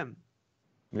eliminates him.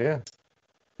 Yeah,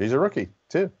 he's a rookie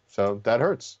too. So that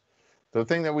hurts. The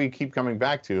thing that we keep coming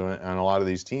back to on a lot of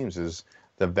these teams is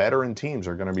the veteran teams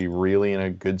are going to be really in a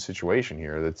good situation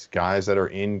here. That's guys that are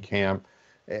in camp.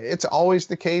 It's always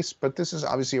the case, but this is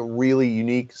obviously a really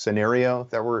unique scenario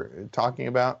that we're talking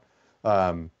about.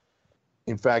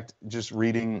 In fact, just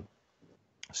reading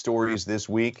stories this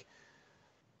week,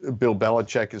 Bill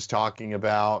Belichick is talking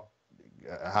about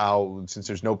how, since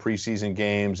there's no preseason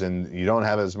games and you don't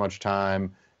have as much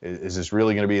time, is this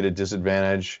really going to be at a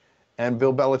disadvantage? And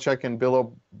Bill Belichick and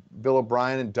Bill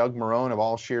O'Brien and Doug Marrone have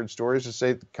all shared stories to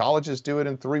say colleges do it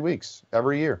in 3 weeks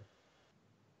every year.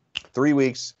 3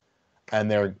 weeks, and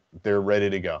they're ready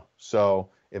to go. So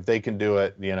if they can do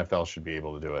it, the NFL should be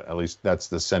able to do it. At least that's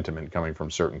the sentiment coming from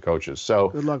certain coaches. So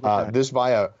good luck with that. This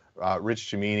via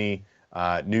Rich Cimini,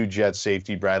 new Jets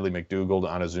safety Bradley McDougald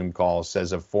on a Zoom call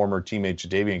says of former teammate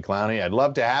Jadeveon Clowney, "I'd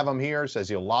love to have him here," says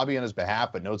he'll lobby on his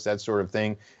behalf, but notes that sort of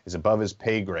thing is above his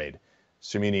pay grade.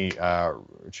 Cimini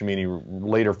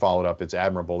later followed up, "It's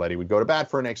admirable that he would go to bat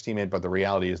for an ex-teammate, but the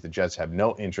reality is the Jets have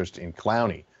no interest in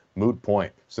Clowney." Moot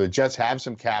point. So the Jets have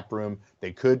some cap room.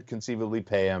 They could conceivably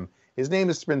pay him. His name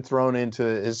has been thrown into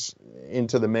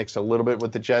the mix a little bit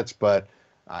with the Jets, but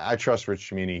I trust Rich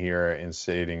Cimini here in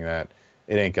stating that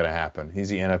it ain't going to happen. He's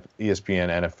the ESPN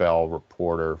NFL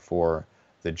reporter for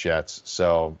the Jets,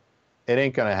 so it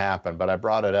ain't going to happen. But I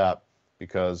brought it up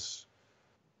because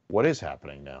what is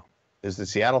happening now? Is the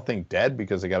Seattle thing dead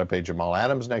because they got to pay Jamal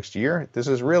Adams next year? This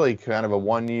is really kind of a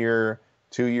 1 year,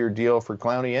 2 year deal for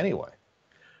Clowney anyway.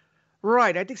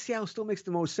 Right. I think Seattle still makes the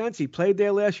most sense. He played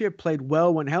there last year, played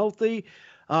well when healthy.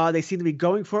 They seem to be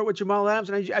going for it with Jamal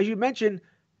Adams. And as you mentioned,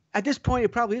 at this point, it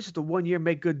probably is just a 1 year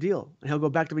make good deal. And he'll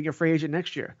go back to being a free agent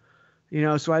next year.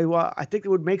 So I think it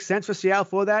would make sense for Seattle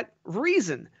for that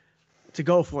reason to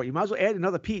go for it. You might as well add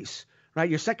another piece, right?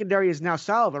 Your secondary is now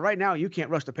solid, but right now you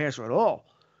can't rush the passer at all.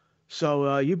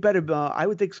 So you better, I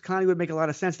would think Clowney would make a lot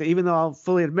of sense there, even though I'll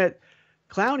fully admit,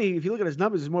 Clowney, if you look at his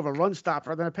numbers, is more of a run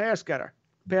stopper than a pass getter.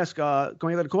 Going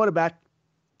after the quarterback.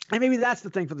 And maybe that's the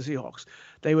thing for the Seahawks.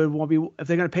 They would want to be, if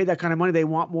they're going to pay that kind of money, they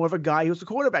want more of a guy who's a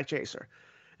quarterback chaser.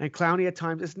 And Clowney at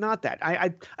times is not that.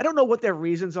 I don't know what their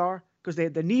reasons are because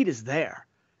the need is there.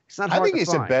 It's not hard I think to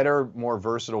he's find. a better, more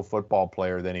versatile football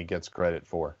player than he gets credit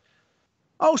for.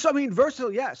 Oh, so I mean,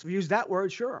 versatile, yes. If you use that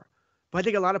word, sure. But I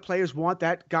think a lot of players want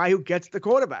that guy who gets the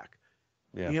quarterback.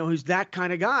 Yeah. Who's that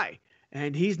kind of guy.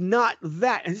 And he's not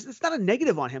that. And it's not a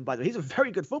negative on him, by the way. He's a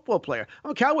very good football player.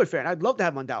 I'm a Cowboy fan. I'd love to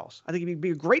have him on Dallas. I think he'd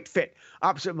be a great fit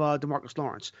opposite DeMarcus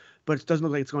Lawrence. But it doesn't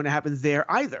look like it's going to happen there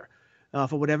either.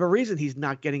 For whatever reason, he's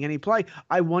not getting any play.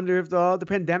 I wonder if the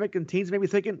pandemic and teams may be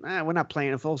thinking, we're not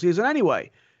playing a full season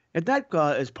anyway. And that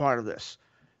is part of this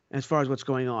as far as what's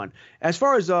going on. As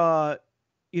far as,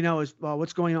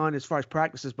 what's going on as far as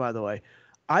practices, by the way,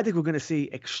 I think we're going to see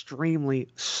extremely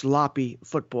sloppy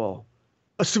football,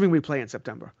 assuming we play in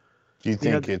September. Do you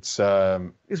think it's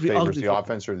favors the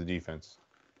offense or the defense?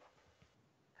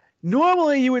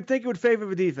 Normally, you would think it would favor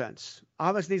the defense.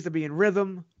 Offense needs to be in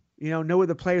rhythm, know where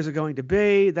the players are going to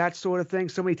be, that sort of thing.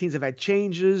 So many teams have had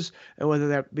changes, whether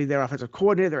that be their offensive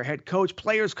coordinator, their head coach,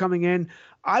 players coming in.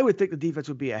 I would think the defense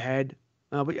would be ahead.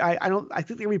 But I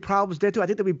think there'll be problems there too. I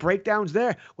think there'll be breakdowns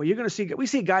there where you're going to we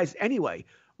see guys anyway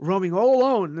roaming all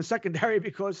alone in the secondary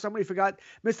because somebody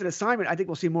missed an assignment. I think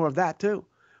we'll see more of that too,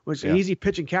 which is an easy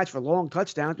pitch and catch for long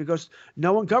touchdowns because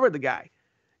no one covered the guy.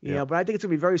 But I think it's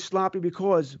going to be very sloppy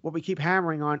because what we keep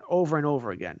hammering on over and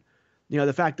over again,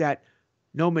 the fact that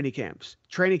no mini camps,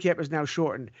 training camp is now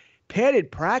shortened, padded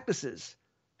practices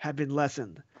have been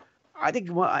lessened. I think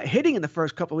hitting in the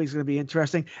first couple of weeks is going to be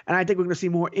interesting, and I think we're going to see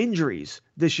more injuries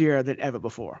this year than ever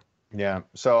before. Yeah,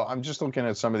 so I'm just looking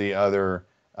at some of the other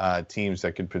teams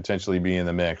that could potentially be in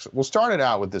the mix. We'll start it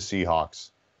out with the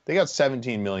Seahawks. They got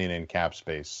 $17 million in cap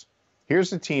space. Here's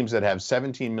the teams that have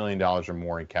 $17 million or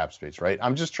more in cap space, right?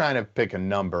 I'm just trying to pick a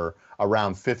number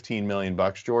around $15 million,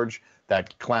 George,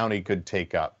 that Clowney could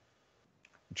take up.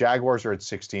 Jaguars are at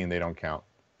 16. They don't count.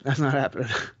 That's not happening.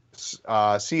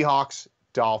 Seahawks,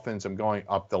 Dolphins, I'm going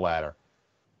up the ladder.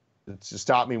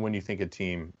 Stop me when you think a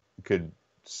team could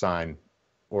sign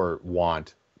or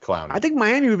want Clowney. I think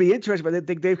Miami would be interested, but I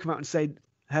think they've come out and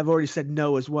have already said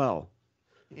no as well.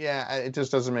 Yeah, it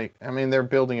just doesn't make. I mean, they're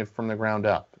building it from the ground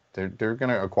up. They're going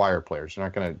to acquire players. They're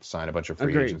not going to sign a bunch of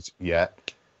free agents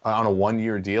yet. On a 1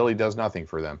 year deal, he does nothing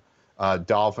for them.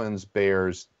 Dolphins,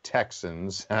 Bears,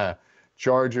 Texans,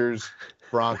 Chargers,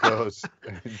 Broncos,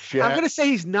 Jets. I'm going to say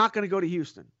he's not going to go to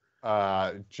Houston.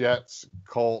 Jets,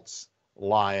 Colts,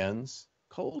 Lions,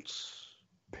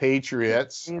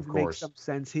 Patriots, of course. Makes some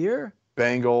sense here.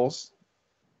 Bengals,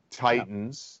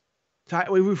 Titans.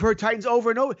 We've heard Titans over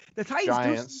and over. The Titans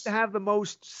Giants, do seem to have the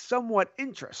most somewhat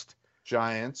interest.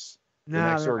 Giants. The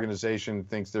next organization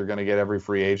thinks they're going to get every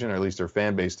free agent, or at least their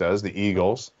fan base does. The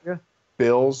Eagles. Yeah.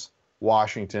 Bills,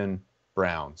 Washington,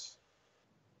 Browns.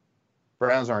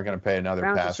 Browns aren't going to pay another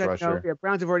pass rusher. No. Yeah,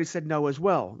 Browns have already said no as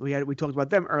well. We talked about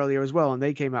them earlier as well, and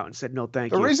they came out and said no,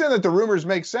 thank you. The reason that the rumors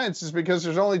make sense is because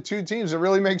there's only two teams that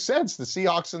really make sense: the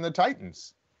Seahawks and the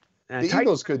Titans. And the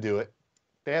Eagles could do it.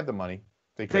 They have the money.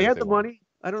 They have the money.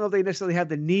 I don't know if they necessarily have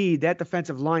the need. That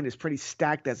defensive line is pretty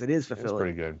stacked as it is for Philly. It's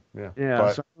pretty good. Yeah. Yeah.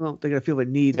 But so I don't think they're going to feel the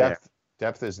need there.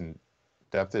 Depth isn't.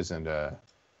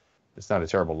 It's not a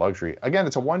terrible luxury. Again,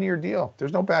 it's a 1-year deal.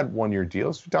 There's no bad 1-year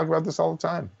deals. We talk about this all the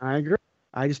time. I agree.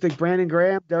 I just think Brandon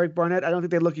Graham, Derek Barnett, I don't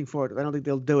think they're looking for it. I don't think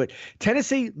they'll do it.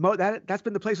 Tennessee, that's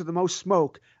been the place with the most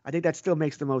smoke. I think that still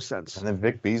makes the most sense. And then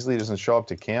Vic Beasley doesn't show up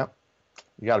to camp.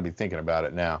 You got to be thinking about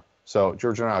it now. So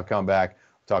George and I will come back,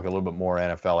 talk a little bit more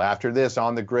NFL. After this,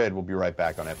 On the Grid, we'll be right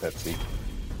back on FFC.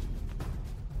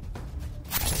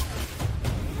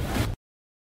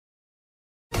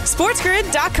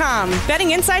 SportsGrid.com.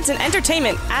 Betting insights and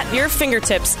entertainment at your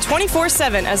fingertips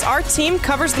 24/7 as our team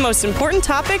covers the most important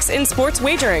topics in sports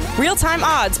wagering. Real-time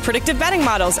odds, predictive betting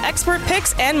models, expert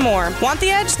picks, and more. Want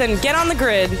the edge? Then get on the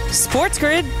grid.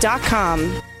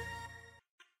 SportsGrid.com.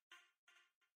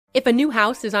 If a new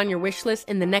house is on your wish list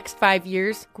in the next 5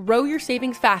 years, grow your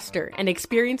savings faster and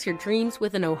experience your dreams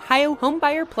with an Ohio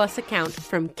Homebuyer Plus account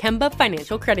from Kemba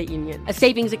Financial Credit Union. A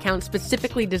savings account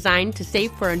specifically designed to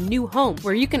save for a new home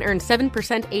where you can earn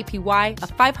 7% APY, a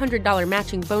 $500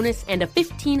 matching bonus, and a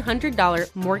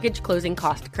 $1,500 mortgage closing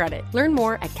cost credit. Learn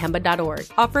more at Kemba.org.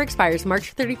 Offer expires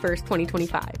March 31st,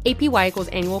 2025. APY equals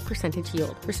annual percentage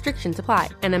yield. Restrictions apply.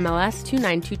 NMLS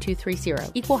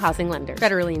 292230. Equal housing lender.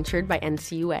 Federally insured by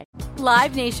NCUA.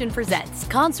 Live Nation presents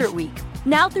Concert Week.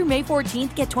 Now through May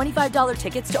 14th, get $25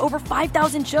 tickets to over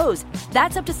 5,000 shows.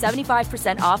 That's up to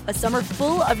 75% off a summer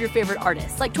full of your favorite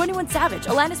artists like 21 Savage,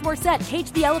 Alanis Morissette,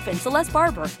 Cage the Elephant, Celeste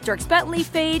Barber, Dierks Bentley,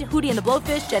 Fade, Hootie and the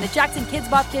Blowfish, Janet Jackson, Kidz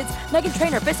Bop Kids, Meghan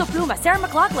Trainor, Peso Pluma, Sarah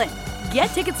McLachlan. Get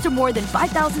tickets to more than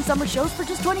 5,000 summer shows for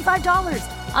just $25.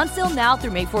 Until now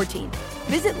through May 14th.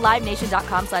 Visit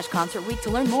LiveNation.com/Concert Week to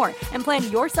learn more and plan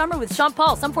your summer with Sean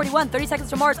Paul, Sum 41, 30 Seconds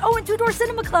to Mars, and Two Door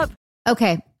Cinema Club.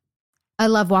 Okay. I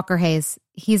love Walker Hayes.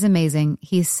 He's amazing.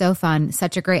 He's so fun,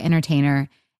 such a great entertainer.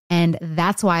 And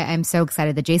that's why I'm so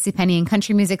excited that JCPenney and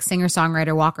country music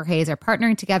singer-songwriter Walker Hayes are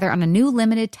partnering together on a new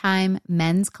limited time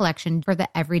men's collection for the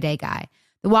everyday guy.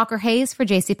 The Walker Hayes for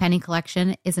JCPenney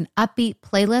collection is an upbeat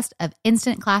playlist of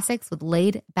instant classics with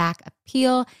laid-back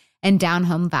appeal and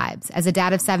down-home vibes. As a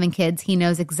dad of 7 kids, he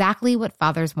knows exactly what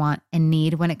fathers want and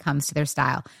need when it comes to their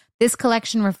style. This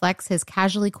collection reflects his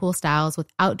casually cool styles with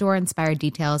outdoor-inspired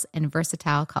details and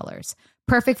versatile colors.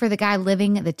 Perfect for the guy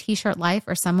living the t-shirt life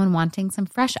or someone wanting some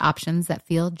fresh options that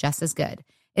feel just as good.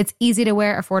 It's easy to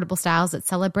wear, affordable styles that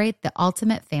celebrate the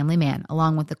ultimate family man,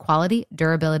 along with the quality,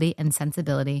 durability, and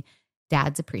sensibility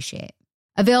dads appreciate.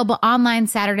 Available online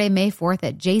Saturday, May 4th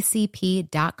at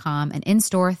jcp.com and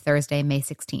in-store Thursday, May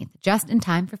 16th, just in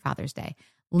time for Father's Day.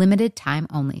 Limited time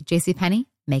only. JCPenney,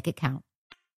 make it count.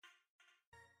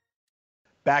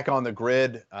 Back on the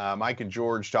grid, Mike and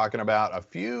George talking about a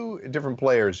few different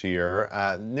players here.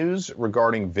 News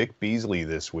regarding Vic Beasley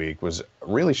this week was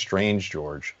really strange,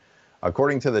 George.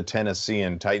 According to the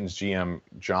Tennessean, Titans GM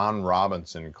John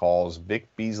Robinson calls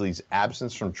Vic Beasley's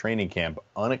absence from training camp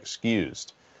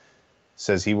unexcused.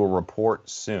 Says he will report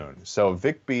soon. So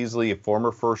Vic Beasley, a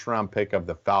former first-round pick of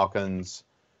the Falcons,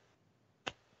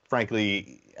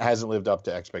 frankly, hasn't lived up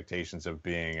to expectations of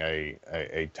being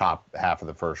a top half of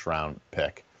the first-round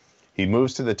pick. He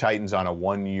moves to the Titans on a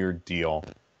 1-year deal,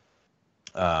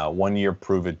 1-year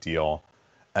prove-it deal,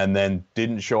 and then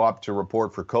didn't show up to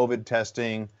report for COVID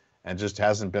testing and just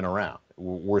hasn't been around.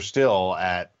 We're still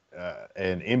at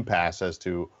an impasse as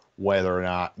to whether or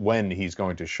not when he's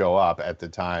going to show up at the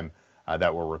time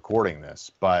that we're recording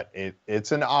this. But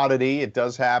it's an oddity. It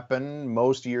does happen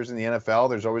most years in the NFL.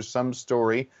 There's always some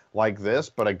story like this,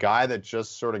 but a guy that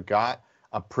just sort of got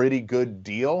a pretty good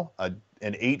deal, an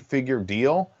 8-figure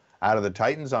deal out of the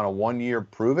Titans on a 1-year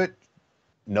prove-it,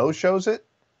 no-shows it,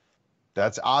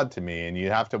 that's odd to me. And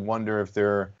you have to wonder if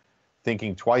they're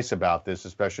thinking twice about this,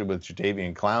 especially with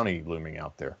Jadeveon Clowney looming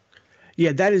out there.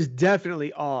 Yeah, that is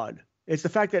definitely odd. It's the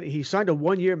fact that he signed a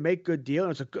 1-year make-good deal,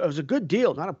 and it was a good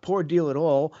deal, not a poor deal at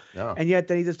all. No. And yet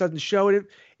then he just doesn't show it.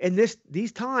 And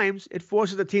these times, it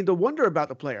forces the team to wonder about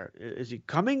the player. Is he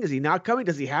coming? Is he not coming?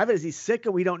 Does he have it? Is he sick?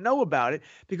 And we don't know about it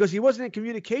because he wasn't in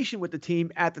communication with the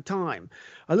team at the time.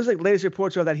 It looks like latest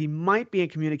reports are that he might be in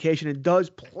communication and does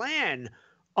plan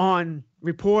on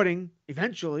reporting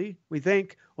eventually, we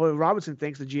think, or Robinson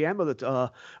thinks, the GM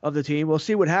of the team. We'll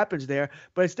see what happens there.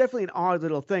 But it's definitely an odd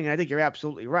little thing, and I think you're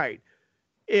absolutely right.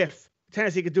 If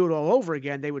Tennessee could do it all over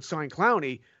again, they would sign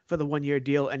Clowney for the 1-year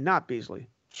deal and not Beasley.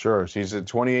 Sure. So he's a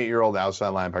 28-year-old outside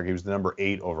linebacker. He was the number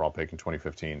 8 overall pick in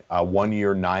 2015. A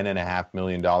 1-year, $9.5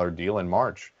 million deal in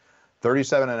March.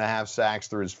 37.5 sacks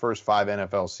through his first 5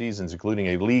 NFL seasons, including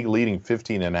a league-leading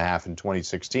 15.5 in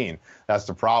 2016. That's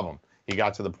the problem. he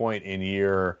got to the point in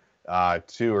year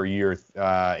two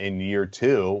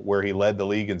where he led the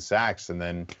league in sacks, and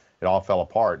then it all fell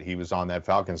apart. He was on that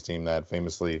Falcons team that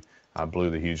famously blew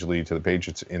the huge lead to the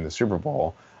Patriots in the Super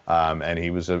Bowl, and he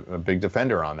was a big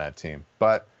defender on that team.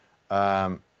 But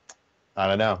I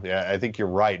don't know. Yeah, I think you're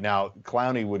right. Now,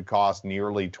 Clowney would cost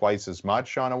nearly twice as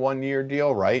much on a one-year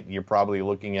deal, right? You're probably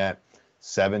looking at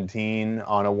 17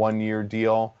 on a one-year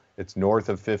deal. It's north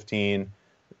of 15.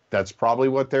 That's probably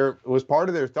what was part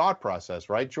of their thought process,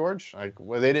 right, George?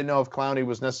 Well, they didn't know if Clowney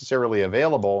was necessarily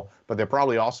available, but they're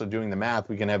probably also doing the math.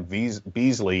 We can have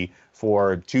Beasley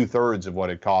for 2/3 of what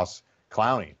it costs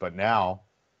Clowney. But now,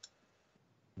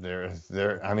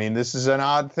 I mean, this is an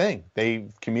odd thing. They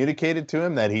communicated to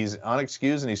him that he's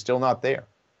unexcused and he's still not there.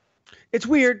 It's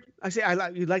weird. I say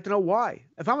you'd like to know why.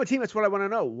 If I'm a team, that's what I want to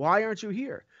know. Why aren't you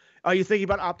here? Are you thinking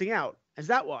about opting out? Is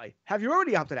that why? Have you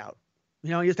already opted out?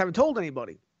 You just haven't told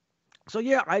anybody. So,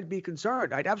 yeah, I'd be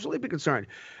concerned. I'd absolutely be concerned.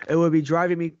 It would be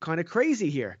driving me kind of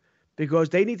crazy here because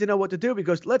they need to know what to do.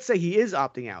 Because let's say he is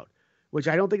opting out, which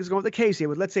I don't think is going to be the case here.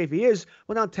 But let's say if he is,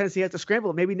 well, now Tennessee has to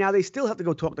scramble. Maybe now they still have to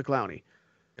go talk to Clowney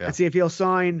and see if he'll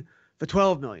sign for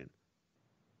 $12 million,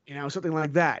 something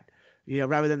like that,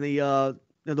 rather than the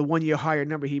 1 year higher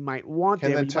number he might want.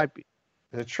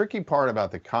 The tricky part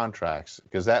about the contracts,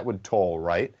 because that would toll,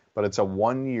 right? But it's a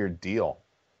 1 year deal.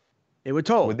 It would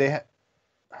toll. Would they?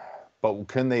 But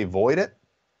can they void it?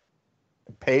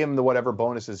 Pay him the whatever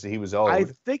bonuses he was owed? I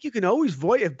think you can always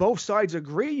void it. If both sides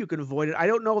agree, you can void it. I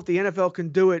don't know if the NFL can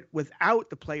do it without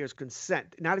the player's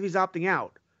consent. Not if he's opting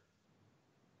out.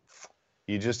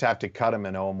 You just have to cut him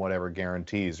and owe him whatever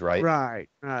guarantees, right?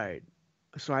 Right.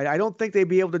 So I don't think they'd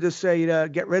be able to just say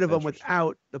get rid of him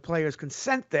without the player's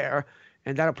consent there,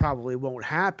 and that probably won't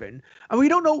happen. And we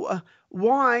don't know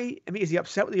why. I mean, is he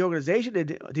upset with the organization?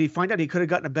 Did he find out he could have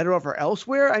gotten a better offer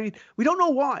elsewhere? I mean, we don't know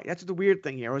why. That's the weird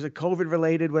thing here. Or is it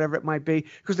COVID-related, whatever it might be?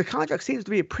 Because the contract seems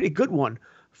to be a pretty good one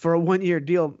for a 1 year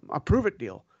deal, a prove-it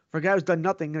deal, for a guy who's done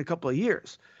nothing in a couple of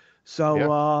years.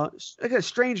 So, again,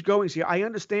 strange goings here. I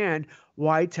understand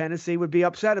why Tennessee would be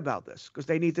upset about this because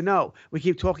they need to know. We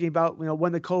keep talking about,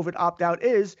 when the COVID opt-out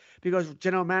is because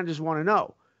general managers want to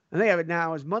know. And they have it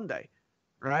now as Monday,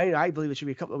 right? I believe it should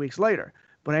be a couple of weeks later.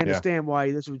 But I understand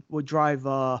why this would drive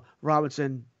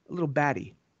Robinson a little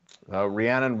batty.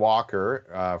 Rhiannon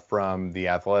Walker from The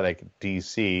Athletic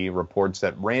DC reports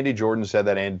that Randy Jordan said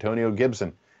that Antonio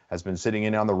Gibson has been sitting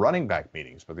in on the running back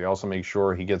meetings, but they also make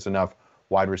sure he gets enough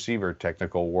wide receiver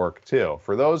technical work too.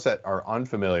 For those that are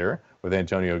unfamiliar with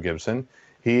Antonio Gibson,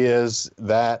 he is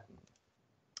that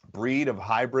breed of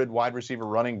hybrid wide receiver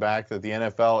running back that the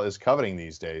NFL is coveting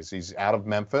these days. He's out of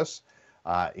Memphis.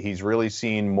 He's really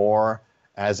seen more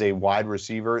as a wide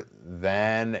receiver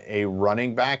than a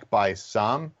running back by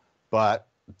some, but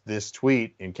this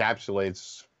tweet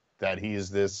encapsulates that he is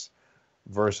this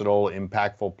versatile,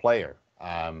 impactful player.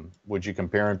 Would you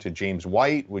compare him to James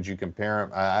White? Would you compare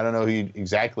him? I don't know who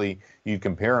exactly you'd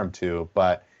compare him to,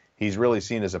 but he's really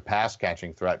seen as a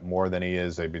pass-catching threat more than he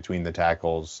is a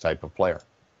between-the-tackles type of player.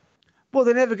 Well,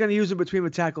 they're never going to use him between the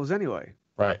tackles anyway.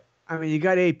 Right. I mean, you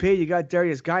got AP, you got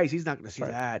Darius Guice. He's not going to see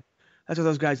that. That's what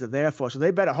those guys are there for. So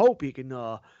they better hope he can,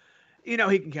 catch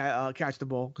the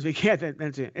ball. Because if he can't,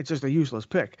 then it's just a useless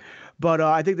pick. But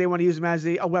I think they want to use him as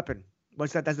a weapon.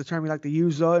 What's that? That's the term we like to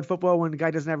use in football when the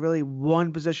guy doesn't have really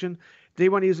one position. They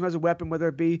want to use him as a weapon, whether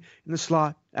it be in the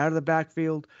slot, out of the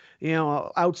backfield,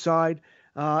 outside.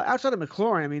 Outside of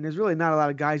McLaurin, I mean, there's really not a lot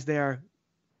of guys there,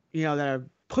 that are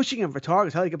pushing him for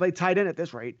targets. Hell, he can play tight end at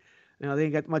this rate. They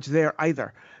ain't got much there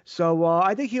either. So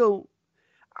I think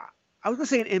I was going to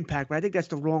say an impact, but I think that's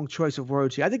the wrong choice of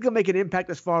words here. I think he'll make an impact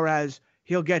as far as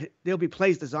there'll be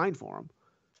plays designed for him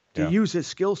to use his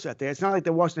skill set there. It's not like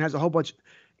that Washington has a whole bunch.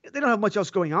 They don't have much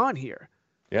else going on here.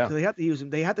 Yeah. So they have to use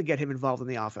him. They have to get him involved in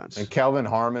the offense. And Kelvin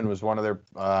Harmon was one of their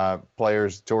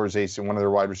players towards one of their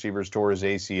wide receivers towards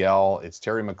ACL. It's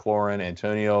Terry McLaurin,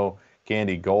 Antonio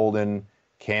Candy Golden,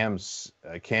 Cam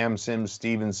Sims,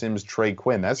 Steven Sims, Trey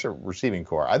Quinn. That's a receiving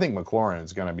core. I think McLaurin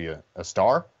is going to be a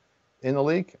star in the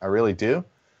league. I really do.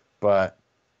 But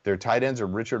their tight ends are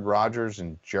Richard Rodgers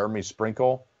and Jeremy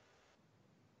Sprinkle.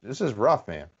 This is rough,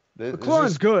 man.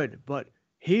 McLaurin's good, but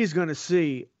he's going to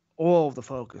see all of the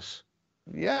focus.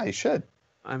 Yeah, he should.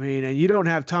 I mean, and you don't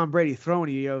have Tom Brady throwing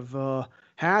you of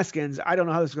Haskins. I don't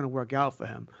know how this is going to work out for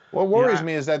him. What worries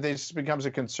me is that this becomes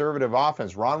a conservative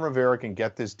offense. Ron Rivera can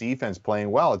get this defense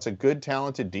playing well. It's a good,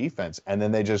 talented defense, and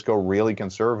then they just go really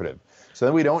conservative. So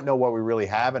then we don't know what we really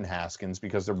have in Haskins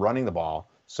because they're running the ball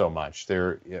so much.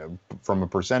 They're from a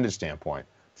percentage standpoint,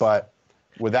 but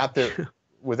without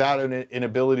without an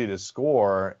inability to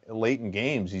score late in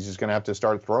games, he's just going to have to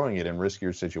start throwing it in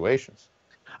riskier situations.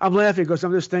 I'm laughing because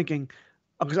I'm just thinking,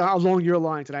 because along your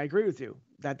lines, and I agree with you,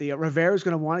 that the Rivera is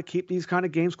going to want to keep these kind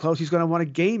of games close. He's going to want a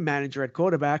game manager at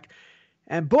quarterback.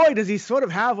 And boy, does he sort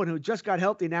of have one who just got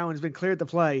healthy now and has been cleared to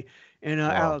play in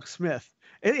Alex Smith.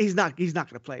 He's not going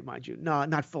to play, mind you. No,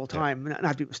 not full time,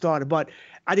 not be started. But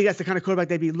I think that's the kind of quarterback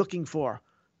they'd be looking for.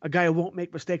 A guy who won't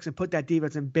make mistakes and put that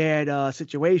defense in bad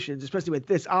situations, especially with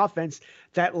this offense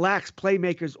that lacks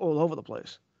playmakers all over the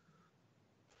place.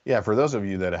 Yeah, for those of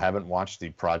you that haven't watched the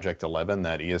Project 11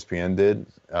 that ESPN did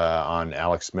on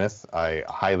Alex Smith, I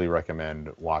highly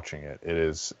recommend watching it. It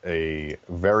is a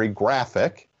very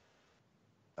graphic,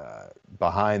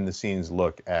 behind-the-scenes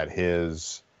look at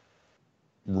his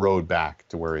road back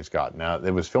to where he's gotten. Now,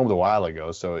 it was filmed a while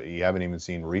ago, so you haven't even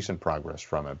seen recent progress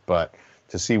from it. But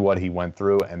to see what he went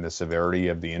through and the severity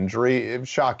of the injury, it was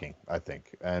shocking, I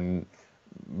think. And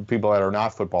people that are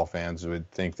not football fans would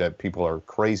think that people are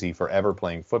crazy for ever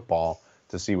playing football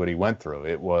to see what he went through.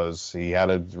 He had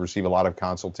to receive a lot of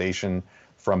consultation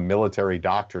from military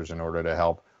doctors in order to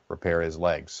help repair his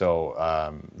leg.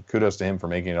 So kudos to him for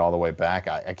making it all the way back.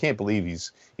 I can't believe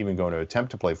he's even going to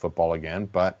attempt to play football again,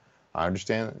 but I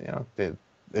understand,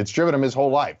 it's driven him his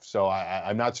whole life. So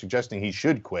I'm not suggesting he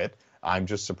should quit. I'm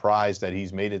just surprised that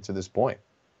he's made it to this point.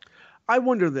 I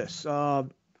wonder this. I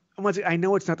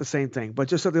know it's not the same thing, but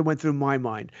just something went through my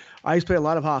mind. I used to play a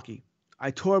lot of hockey.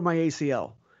 I tore my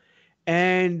ACL.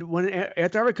 And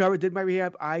after I recovered, did my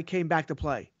rehab, I came back to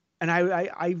play. And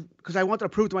because I wanted to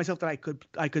prove to myself that I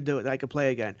could do it, that I could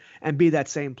play again and be that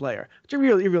same player. But you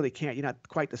really can't. You're not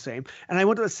quite the same. And I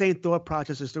went through the same thought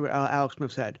processes through Alex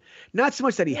Smith's head. Not so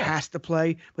much that he has to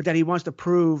play, but that he wants to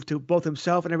prove to both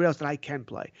himself and everybody else that I can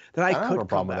play, that I could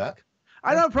come back.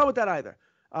 I don't have a problem with that either.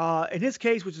 In his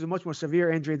case, which is a much more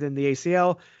severe injury than the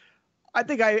ACL, I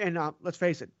think let's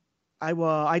face it,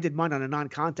 I did mine on a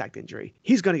non-contact injury.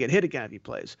 He's going to get hit again if he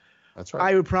plays. That's right.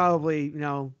 I would probably,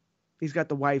 he's got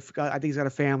the wife. I think he's got a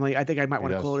family. I think I might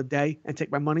want to call it a day and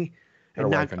take my money and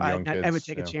not ever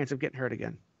take a chance of getting hurt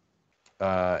again.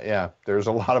 There's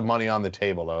a lot of money on the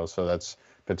table, though, so that's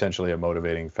potentially a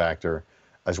motivating factor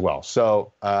as well.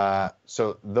 So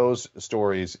those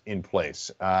stories in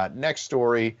place. Next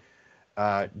story,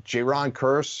 Jayron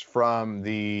Kearse from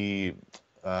the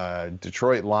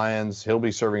Detroit Lions. He'll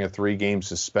be serving a 3-game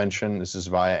suspension. This is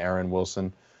via Aaron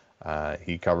Wilson.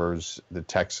 He covers the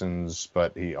Texans,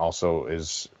 but he also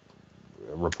is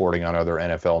reporting on other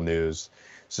NFL news.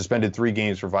 Suspended 3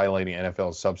 games for violating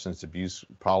NFL's substance abuse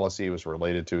policy. It was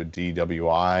related to a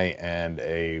DWI and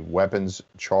a weapons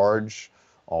charge,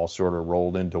 all sort of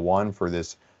rolled into one for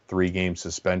this 3-game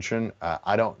suspension.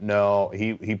 I don't know.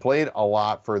 He played a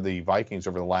lot for the Vikings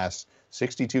over the last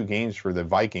 62 games for the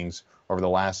Vikings over the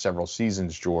last several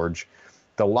seasons, George.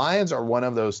 The Lions are one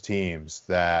of those teams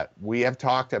that we have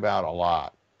talked about a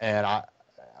lot. And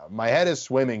my head is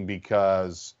swimming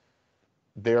because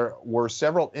there were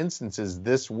several instances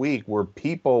this week where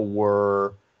people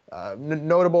were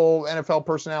notable NFL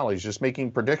personalities just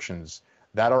making predictions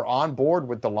that are on board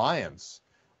with the Lions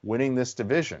winning this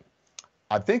division.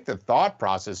 I think the thought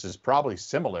process is probably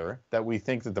similar, that we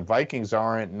think that the Vikings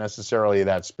aren't necessarily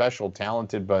that special,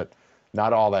 talented, but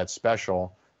not all that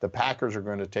special. The Packers are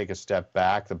going to take a step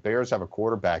back. The Bears have a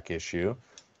quarterback issue.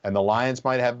 And the Lions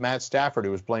might have Matt Stafford,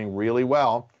 who was playing really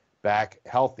well, back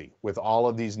healthy with all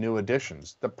of these new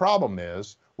additions. The problem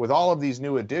is, with all of these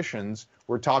new additions,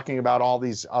 we're talking about all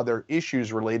these other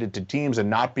issues related to teams and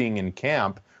not being in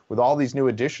camp. With all these new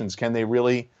additions, can they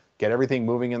really get everything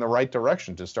moving in the right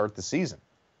direction to start the season?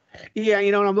 Yeah,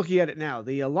 and I'm looking at it now.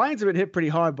 The Lions have been hit pretty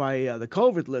hard by the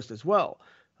COVID list as well.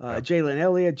 Jalen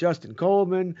Elliott, Justin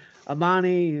Coleman,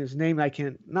 Amani, his name I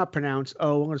can't not pronounce.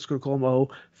 I'm going to call him O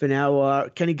for now.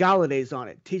 Kenny Galladay's on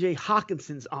it. TJ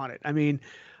Hawkinson's on it. I mean,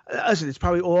 listen, it's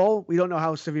probably all, we don't know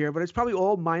how severe, but it's probably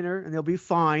all minor and they'll be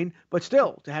fine. But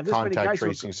still, to have this many guys. Contact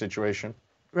tracing situation.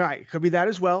 Right. Could be that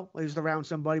as well. He's around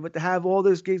somebody. But to have all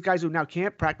these guys who now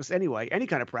can't practice anyway, any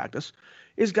kind of practice,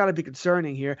 is got to be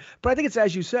concerning here. But I think it's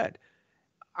as you said.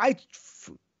 I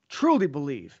truly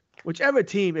believe whichever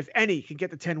team, if any, can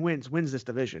get to 10 wins, wins this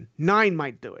division. 9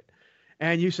 might do it.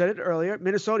 And you said it earlier,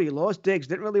 Minnesota, you lost Diggs,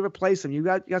 didn't really replace him. You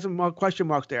got some more question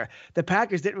marks there. The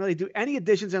Packers didn't really do any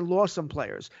additions and lost some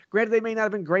players. Granted, they may not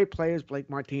have been great players,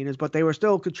 Blake Martinez, but they were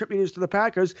still contributors to the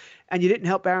Packers, and you didn't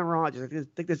help Aaron Rodgers. I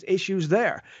think there's issues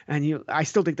there. And I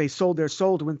still think they sold their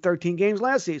soul to win 13 games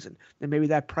last season. And maybe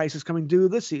that price is coming due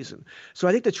this season. So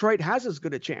I think Detroit has as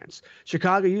good a chance.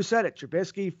 Chicago, you said it,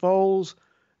 Trubisky, Foles,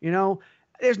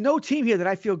 there's no team here that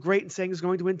I feel great in saying is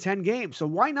going to win 10 games. So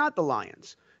why not the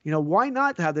Lions? Why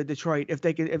not have the Detroit if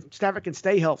Stafford can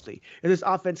stay healthy, if this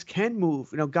offense can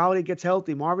move? Golladay gets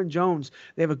healthy, Marvin Jones.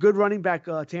 They have a good running back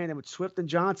tandem with Swift and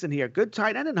Johnson here. Good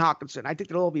tight end in Hawkinson. I think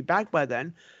they'll all be back by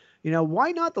then.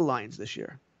 Why not the Lions this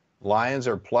year? Lions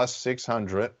are plus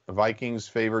 600. Vikings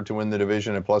favored to win the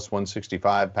division at plus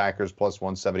 165. Packers plus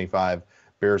 175.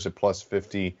 Bears at plus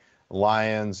 50.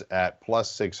 Lions at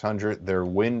plus 600. Their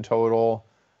win total,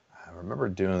 I remember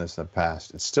doing this in the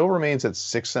past, it still remains at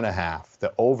 6.5.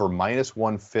 The over minus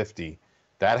 150,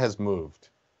 that has moved.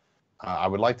 I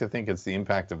would like to think it's the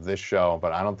impact of this show,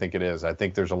 but I don't think it is. I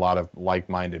think there's a lot of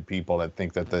like-minded people that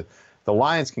think that the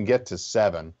Lions can get to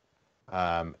 7.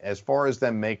 As far as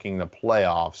them making the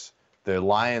playoffs, the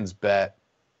Lions bet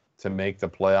to make the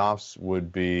playoffs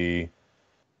would be,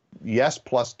 yes,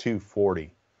 plus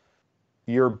 240.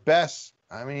 Your best,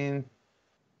 they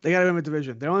got to win the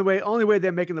division. The only way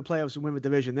they're making the playoffs is to win the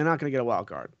division. They're not going to get a wild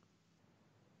card.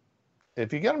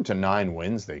 If you get them to 9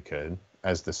 wins, they could,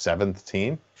 as the 7th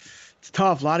team. It's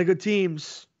tough. A lot of good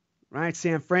teams, right?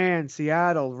 San Fran,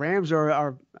 Seattle, Rams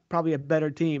are probably a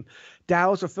better team.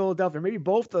 Dallas or Philadelphia, maybe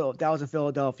both though. Dallas and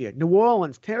Philadelphia. New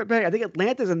Orleans, Tampa Bay. I think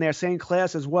Atlanta's in their same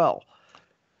class as well.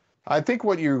 I think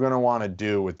what you're going to want to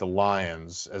do with the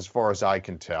Lions, as far as I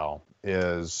can tell,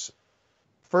 is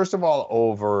first of all,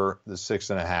 over the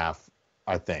 6.5,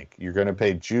 I think. You're going to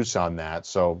pay juice on that,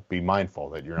 so be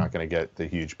mindful that you're not going to get the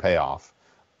huge payoff.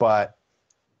 But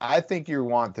I think you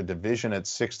want the division at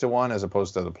 6-1 as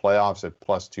opposed to the playoffs at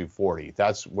plus 240.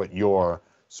 That's what you're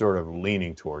sort of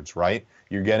leaning towards, right?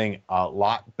 You're getting a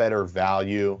lot better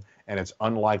value, and it's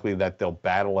unlikely that they'll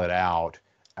battle it out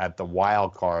at the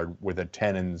wild card with a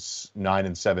 9-7,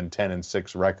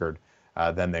 10-6 record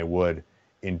than they would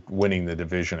in winning the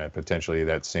division at potentially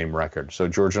that same record. So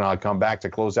George and I'll come back to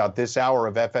close out this hour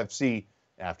of FFC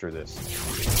after this.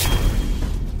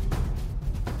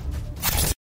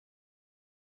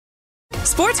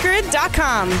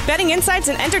 SportsGrid.com. Betting insights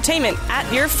and entertainment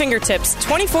at your fingertips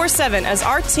 24/7 as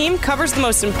our team covers the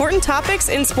most important topics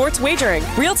in sports wagering.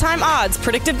 Real-time odds,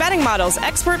 predictive betting models,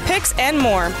 expert picks, and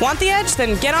more. Want the edge?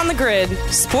 Then get on the grid.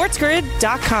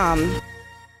 SportsGrid.com.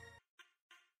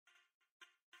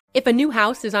 If a new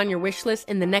house is on your wish list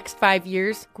in the next 5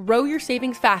 years, grow your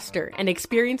savings faster and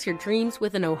experience your dreams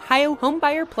with an Ohio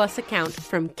Homebuyer Plus account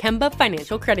from Kemba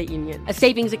Financial Credit Union. A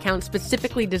savings account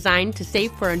specifically designed to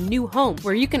save for a new home,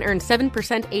 where you can earn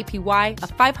 7% APY, a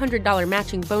 $500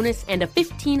 matching bonus, and a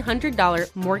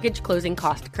 $1,500 mortgage closing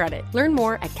cost credit. Learn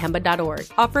more at Kemba.org.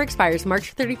 Offer expires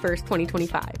March 31st,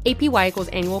 2025. APY equals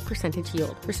annual percentage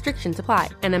yield. Restrictions apply.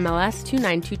 NMLS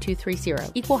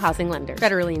 292230. Equal housing lender.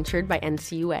 Federally insured by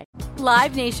NCUA.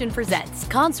 Live Nation presents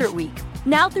Concert Week.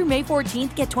 Now through May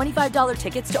 14th, get $25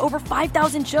 tickets to over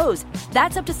 5,000 shows.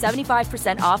 That's up to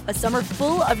 75% off a summer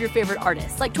full of your favorite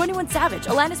artists like 21 Savage,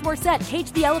 Alanis Morissette,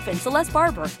 Cage the Elephant, Celeste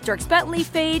Barber, Dierks Bentley,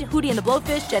 Fade, Hootie and the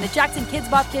Blowfish, Janet Jackson, Kidz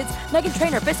Bop Kids, Meghan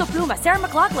Trainor, Bissell Pluma, Sarah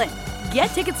McLachlan. Get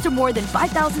tickets to more than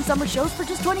 5,000 summer shows for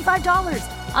just $25.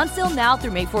 Until now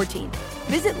through May 14th.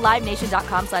 Visit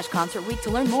LiveNation.com/Concert Week to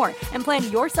learn more and plan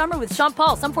your summer with Sean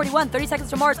Paul, Sum 41, 30 Seconds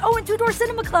to Mars, and Two Door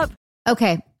Cinema Club.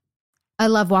 Okay. I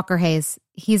love Walker Hayes.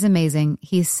 He's amazing.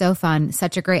 He's so fun,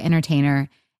 such a great entertainer.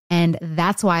 And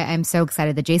that's why I'm so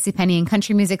excited that JCPenney and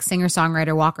country music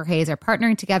singer-songwriter Walker Hayes are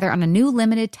partnering together on a new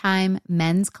limited time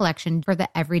men's collection for the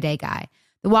everyday guy.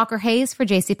 The Walker Hayes for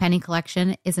JCPenney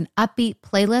collection is an upbeat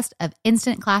playlist of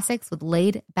instant classics with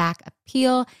laid-back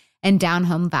appeal and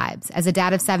down-home vibes. As a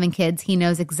dad of 7 kids, he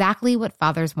knows exactly what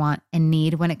fathers want and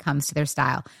need when it comes to their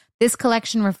style. This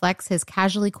collection reflects his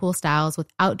casually cool styles with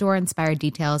outdoor-inspired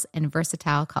details and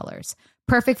versatile colors.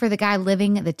 Perfect for the guy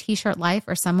living the t-shirt life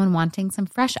or someone wanting some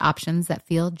fresh options that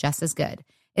feel just as good.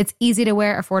 It's easy to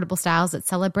wear, affordable styles that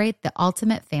celebrate the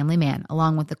ultimate family man,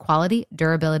 along with the quality,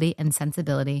 durability, and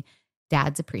sensibility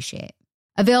dads appreciate.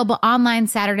 Available online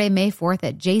Saturday, May 4th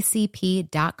at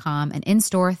jcp.com and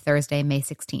in-store Thursday, May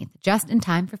 16th, just in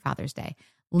time for Father's Day.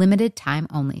 Limited time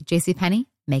only. JCPenney,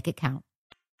 make it count.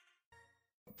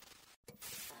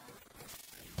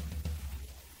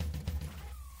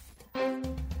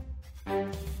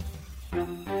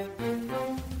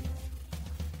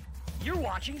 You're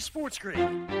watching Sports Grid.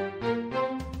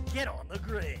 Get on the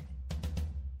grid.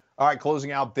 All right,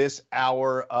 closing out this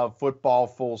hour of Football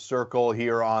Full Circle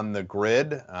here on the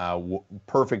Grid,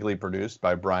 perfectly produced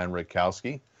by Brian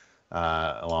Rutkowski,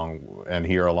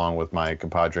 along with my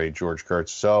compadre George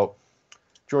Kurtz. So,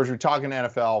 George, we're talking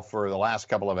NFL for the last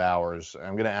couple of hours.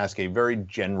 I'm going to ask a very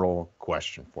general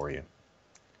question for you.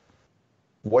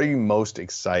 What are you most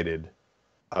excited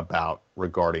about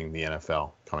regarding the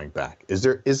NFL coming back? Is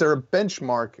there a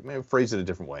benchmark? Maybe phrase it a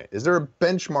different way. Is there a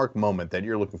benchmark moment that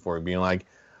you're looking for, being like,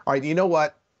 All right, you know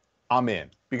what? I'm in.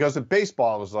 Because if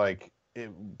baseball was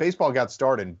baseball got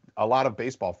started, a lot of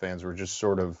baseball fans were just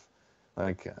sort of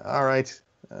like, all right,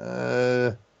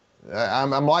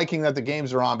 I'm liking that the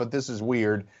games are on, but this is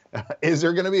weird. Is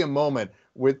there going to be a moment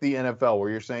with the NFL where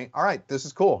you're saying, all right, this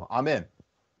is cool, I'm in?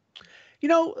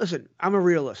 Listen, I'm a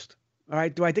realist. All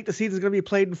right. Do I think the season's going to be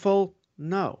played in full?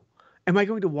 No. Am I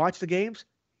going to watch the games?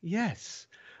 Yes.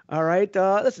 All right.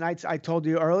 Listen, I told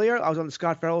you earlier, I was on the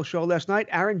Scott Farrell show last night.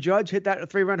 Aaron Judge hit that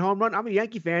 3-run home run. I'm a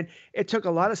Yankee fan. It took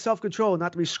a lot of self-control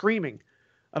not to be screaming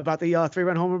about the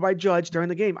 3-run home run by Judge during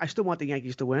the game. I still want the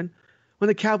Yankees to win. When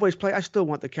the Cowboys play, I still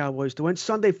want the Cowboys to win.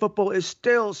 Sunday football is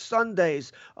still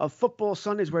Sundays of football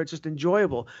Sundays where it's just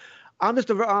enjoyable. I'm just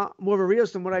more of a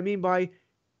realist than what I mean by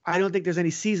I don't think there's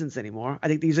any seasons anymore. I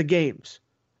think these are games.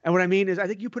 And what I mean is I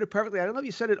think you put it perfectly. I don't know if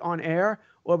you said it on air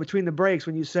or between the breaks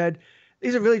when you said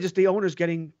these are really just the owners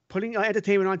putting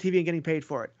entertainment on TV and getting paid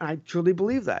for it. And I truly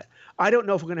believe that. I don't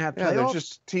know if we're going to have playoffs. Yeah, they're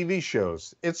just TV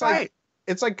shows. It's like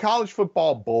college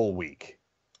football bowl week.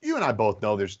 You and I both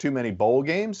know there's too many bowl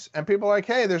games, and people are like,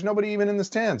 hey, there's nobody even in the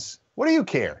stands. What do you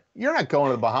care? You're not going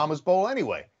to the Bahamas Bowl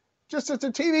anyway. Just it's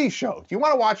a TV show. Do you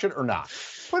want to watch it or not?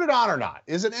 Put it on or not.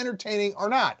 Is it entertaining or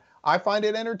not? I find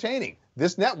it entertaining.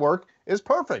 This network is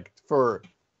perfect for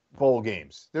bowl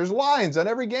games. There's lines on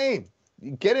every game.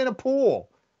 You get in a pool,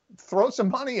 throw some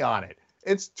money on it.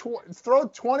 Throw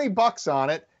 $20 on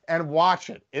it and watch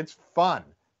it. It's fun.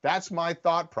 That's my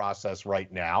thought process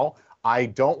right now. I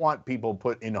don't want people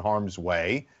put in harm's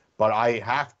way, but I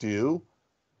have to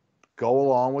go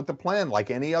along with the plan.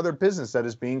 Like any other business that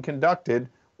is being conducted,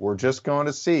 we're just going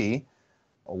to see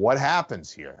what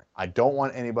happens here. I don't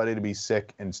want anybody to be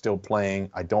sick and still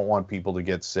playing. I don't want people to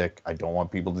get sick. I don't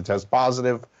want people to test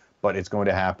positive, but it's going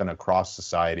to happen across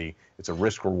society. It's a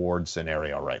risk-reward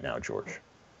scenario right now, George.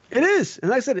 It is. And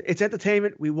like I said, it's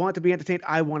entertainment. We want to be entertained.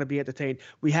 I want to be entertained.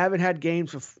 We haven't had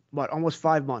games for, almost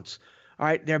 5 months. All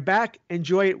right, they're back.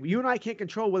 Enjoy it. You and I can't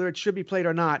control whether it should be played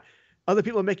or not. Other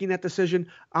people are making that decision.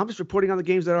 I'm just reporting on the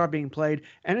games that are being played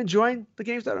and enjoying the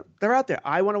games that are out there.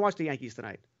 I want to watch the Yankees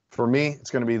tonight. For me,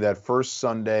 it's going to be that first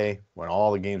Sunday when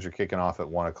all the games are kicking off at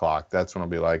 1 o'clock. That's when I'll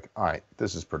be like, all right,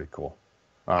 this is pretty cool.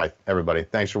 All right, everybody,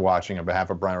 thanks for watching. On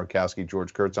behalf of Brian Rakowski,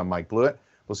 George Kurtz, I'm Mike Blewett.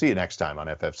 We'll see you next time on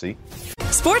FFC.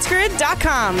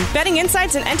 SportsGrid.com. Betting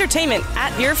insights and entertainment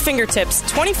at your fingertips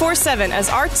 24/7 as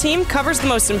our team covers the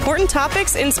most important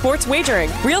topics in sports wagering.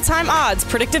 Real-time odds,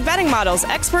 predictive betting models,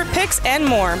 expert picks, and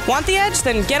more. Want the edge?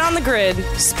 Then get on the grid.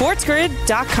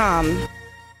 SportsGrid.com.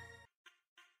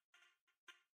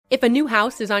 If a new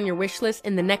house is on your wish list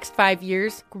in the next 5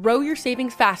 years, grow your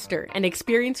savings faster and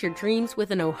experience your dreams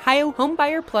with an Ohio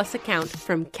Homebuyer Plus account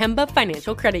from Kemba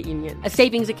Financial Credit Union. A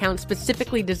savings account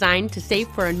specifically designed to save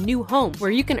for a new home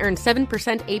where you can earn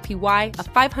 7% APY, a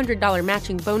 $500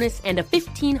 matching bonus, and a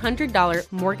 $1,500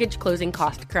 mortgage closing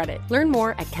cost credit. Learn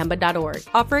more at Kemba.org.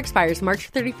 Offer expires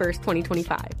March 31st,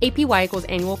 2025. APY equals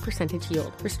annual percentage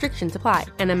yield. Restrictions apply.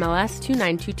 NMLS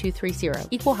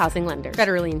 292230. Equal housing lender.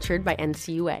 Federally insured by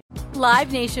NCUA.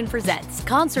 Live Nation presents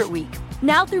Concert Week.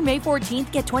 Now through May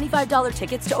 14th, get $25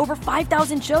 tickets to over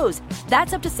 5,000 shows.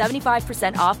 That's up to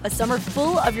 75% off a summer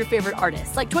full of your favorite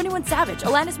artists like 21 Savage,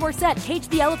 Alanis Morissette, Cage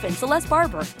the Elephant, Celeste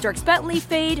Barber, Dierks Bentley,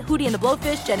 Fade, Hootie and the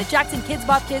Blowfish, Janet Jackson, Kidz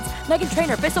Bop Kids, Meghan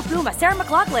Trainor, Peso Pluma, Sarah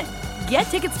McLachlan. Get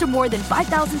tickets to more than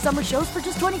 5,000 summer shows for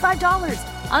just $25.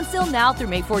 Until now through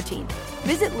May 14th.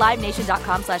 Visit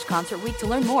LiveNation.com/Concert Week to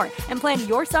learn more and plan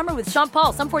your summer with Sean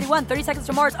Paul, Sum 41, 30 Seconds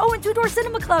to Mars, and Two Door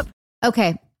Cinema Club.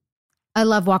 Okay. I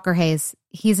love Walker Hayes.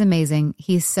 He's amazing.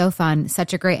 He's so fun,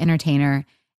 such a great entertainer.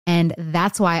 And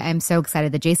that's why I'm so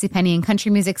excited that JCPenney and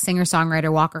country music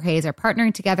singer-songwriter Walker Hayes are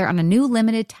partnering together on a new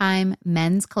limited time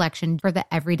men's collection for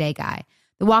the everyday guy.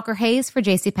 The Walker Hayes for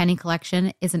JCPenney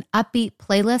collection is an upbeat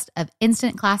playlist of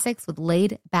instant classics with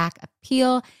laid-back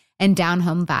appeal and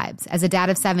down-home vibes. As a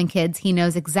dad of 7 kids, he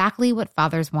knows exactly what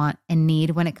fathers want and need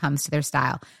when it comes to their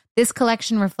style. This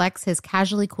collection reflects his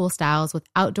casually cool styles with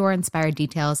outdoor-inspired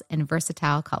details and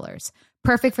versatile colors.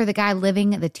 Perfect for the guy living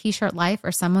the t-shirt life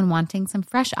or someone wanting some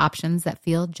fresh options that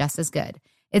feel just as good.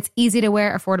 It's easy to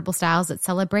wear, affordable styles that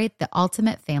celebrate the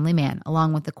ultimate family man,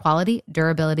 along with the quality,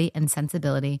 durability, and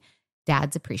sensibility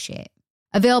dads appreciate.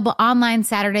 Available online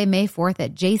Saturday, May 4th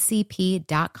at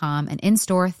jcp.com and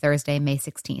in-store Thursday, May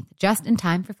 16th, just in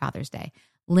time for Father's Day.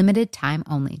 Limited time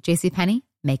only. JCPenney,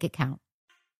 make it count.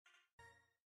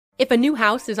 If a new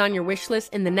house is on your wish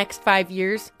list in the next 5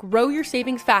 years, grow your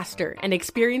savings faster and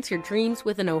experience your dreams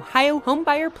with an Ohio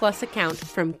Homebuyer Plus account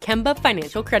from Kemba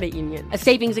Financial Credit Union. A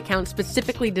savings account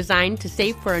specifically designed to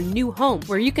save for a new home,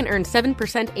 where you can earn 7%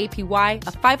 APY,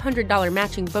 a $500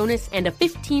 matching bonus, and a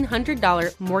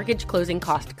 $1,500 mortgage closing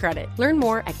cost credit. Learn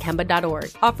more at Kemba.org.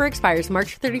 Offer expires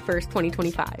March 31st,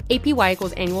 2025. APY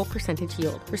equals annual percentage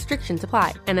yield. Restrictions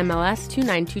apply. NMLS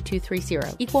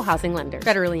 292230. Equal housing lender.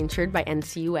 Federally insured by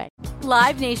NCUA.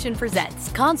 Live Nation presents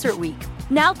Concert Week.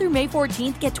 Now through May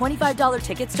 14th, get $25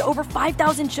 tickets to over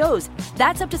 5,000 shows.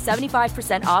 That's up to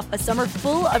 75% off a summer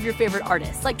full of your favorite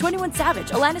artists like 21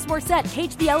 Savage, Alanis Morissette,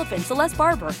 Cage the Elephant, Celeste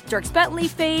Barber, Dierks Bentley,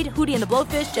 Fade, Hootie and the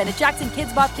Blowfish, Janet Jackson,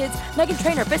 Kids Bop Kids, Meghan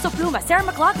Trainor, Peso Pluma, Sarah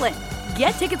McLachlan.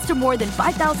 Get tickets to more than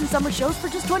 5,000 summer shows for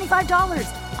just $25.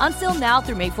 Until now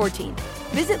through May 14th.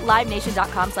 Visit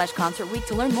LiveNation.com/Concert Week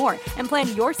to learn more and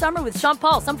plan your summer with Sean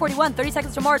Paul, Sum 41, 30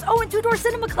 Seconds to Mars, and Two Door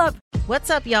Cinema Club. What's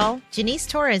up, y'all? Janice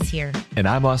Torres here. And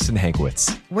I'm Austin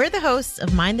Hankwitz. We're the hosts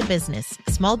of Mind the Business,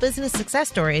 Small Business Success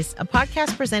Stories, a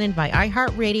podcast presented by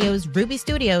iHeartRadio's Ruby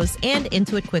Studios and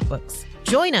Intuit QuickBooks.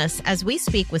 Join us as we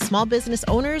speak with small business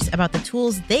owners about the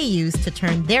tools they use to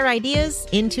turn their ideas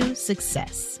into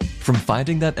success. From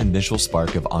finding that initial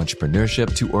spark of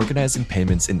entrepreneurship to organizing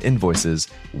payments and invoices,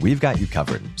 we've got you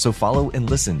covered. So follow and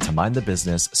listen to Mind the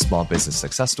Business Small Business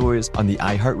Success Stories on the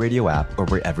iHeartRadio app or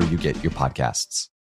wherever you get your podcasts.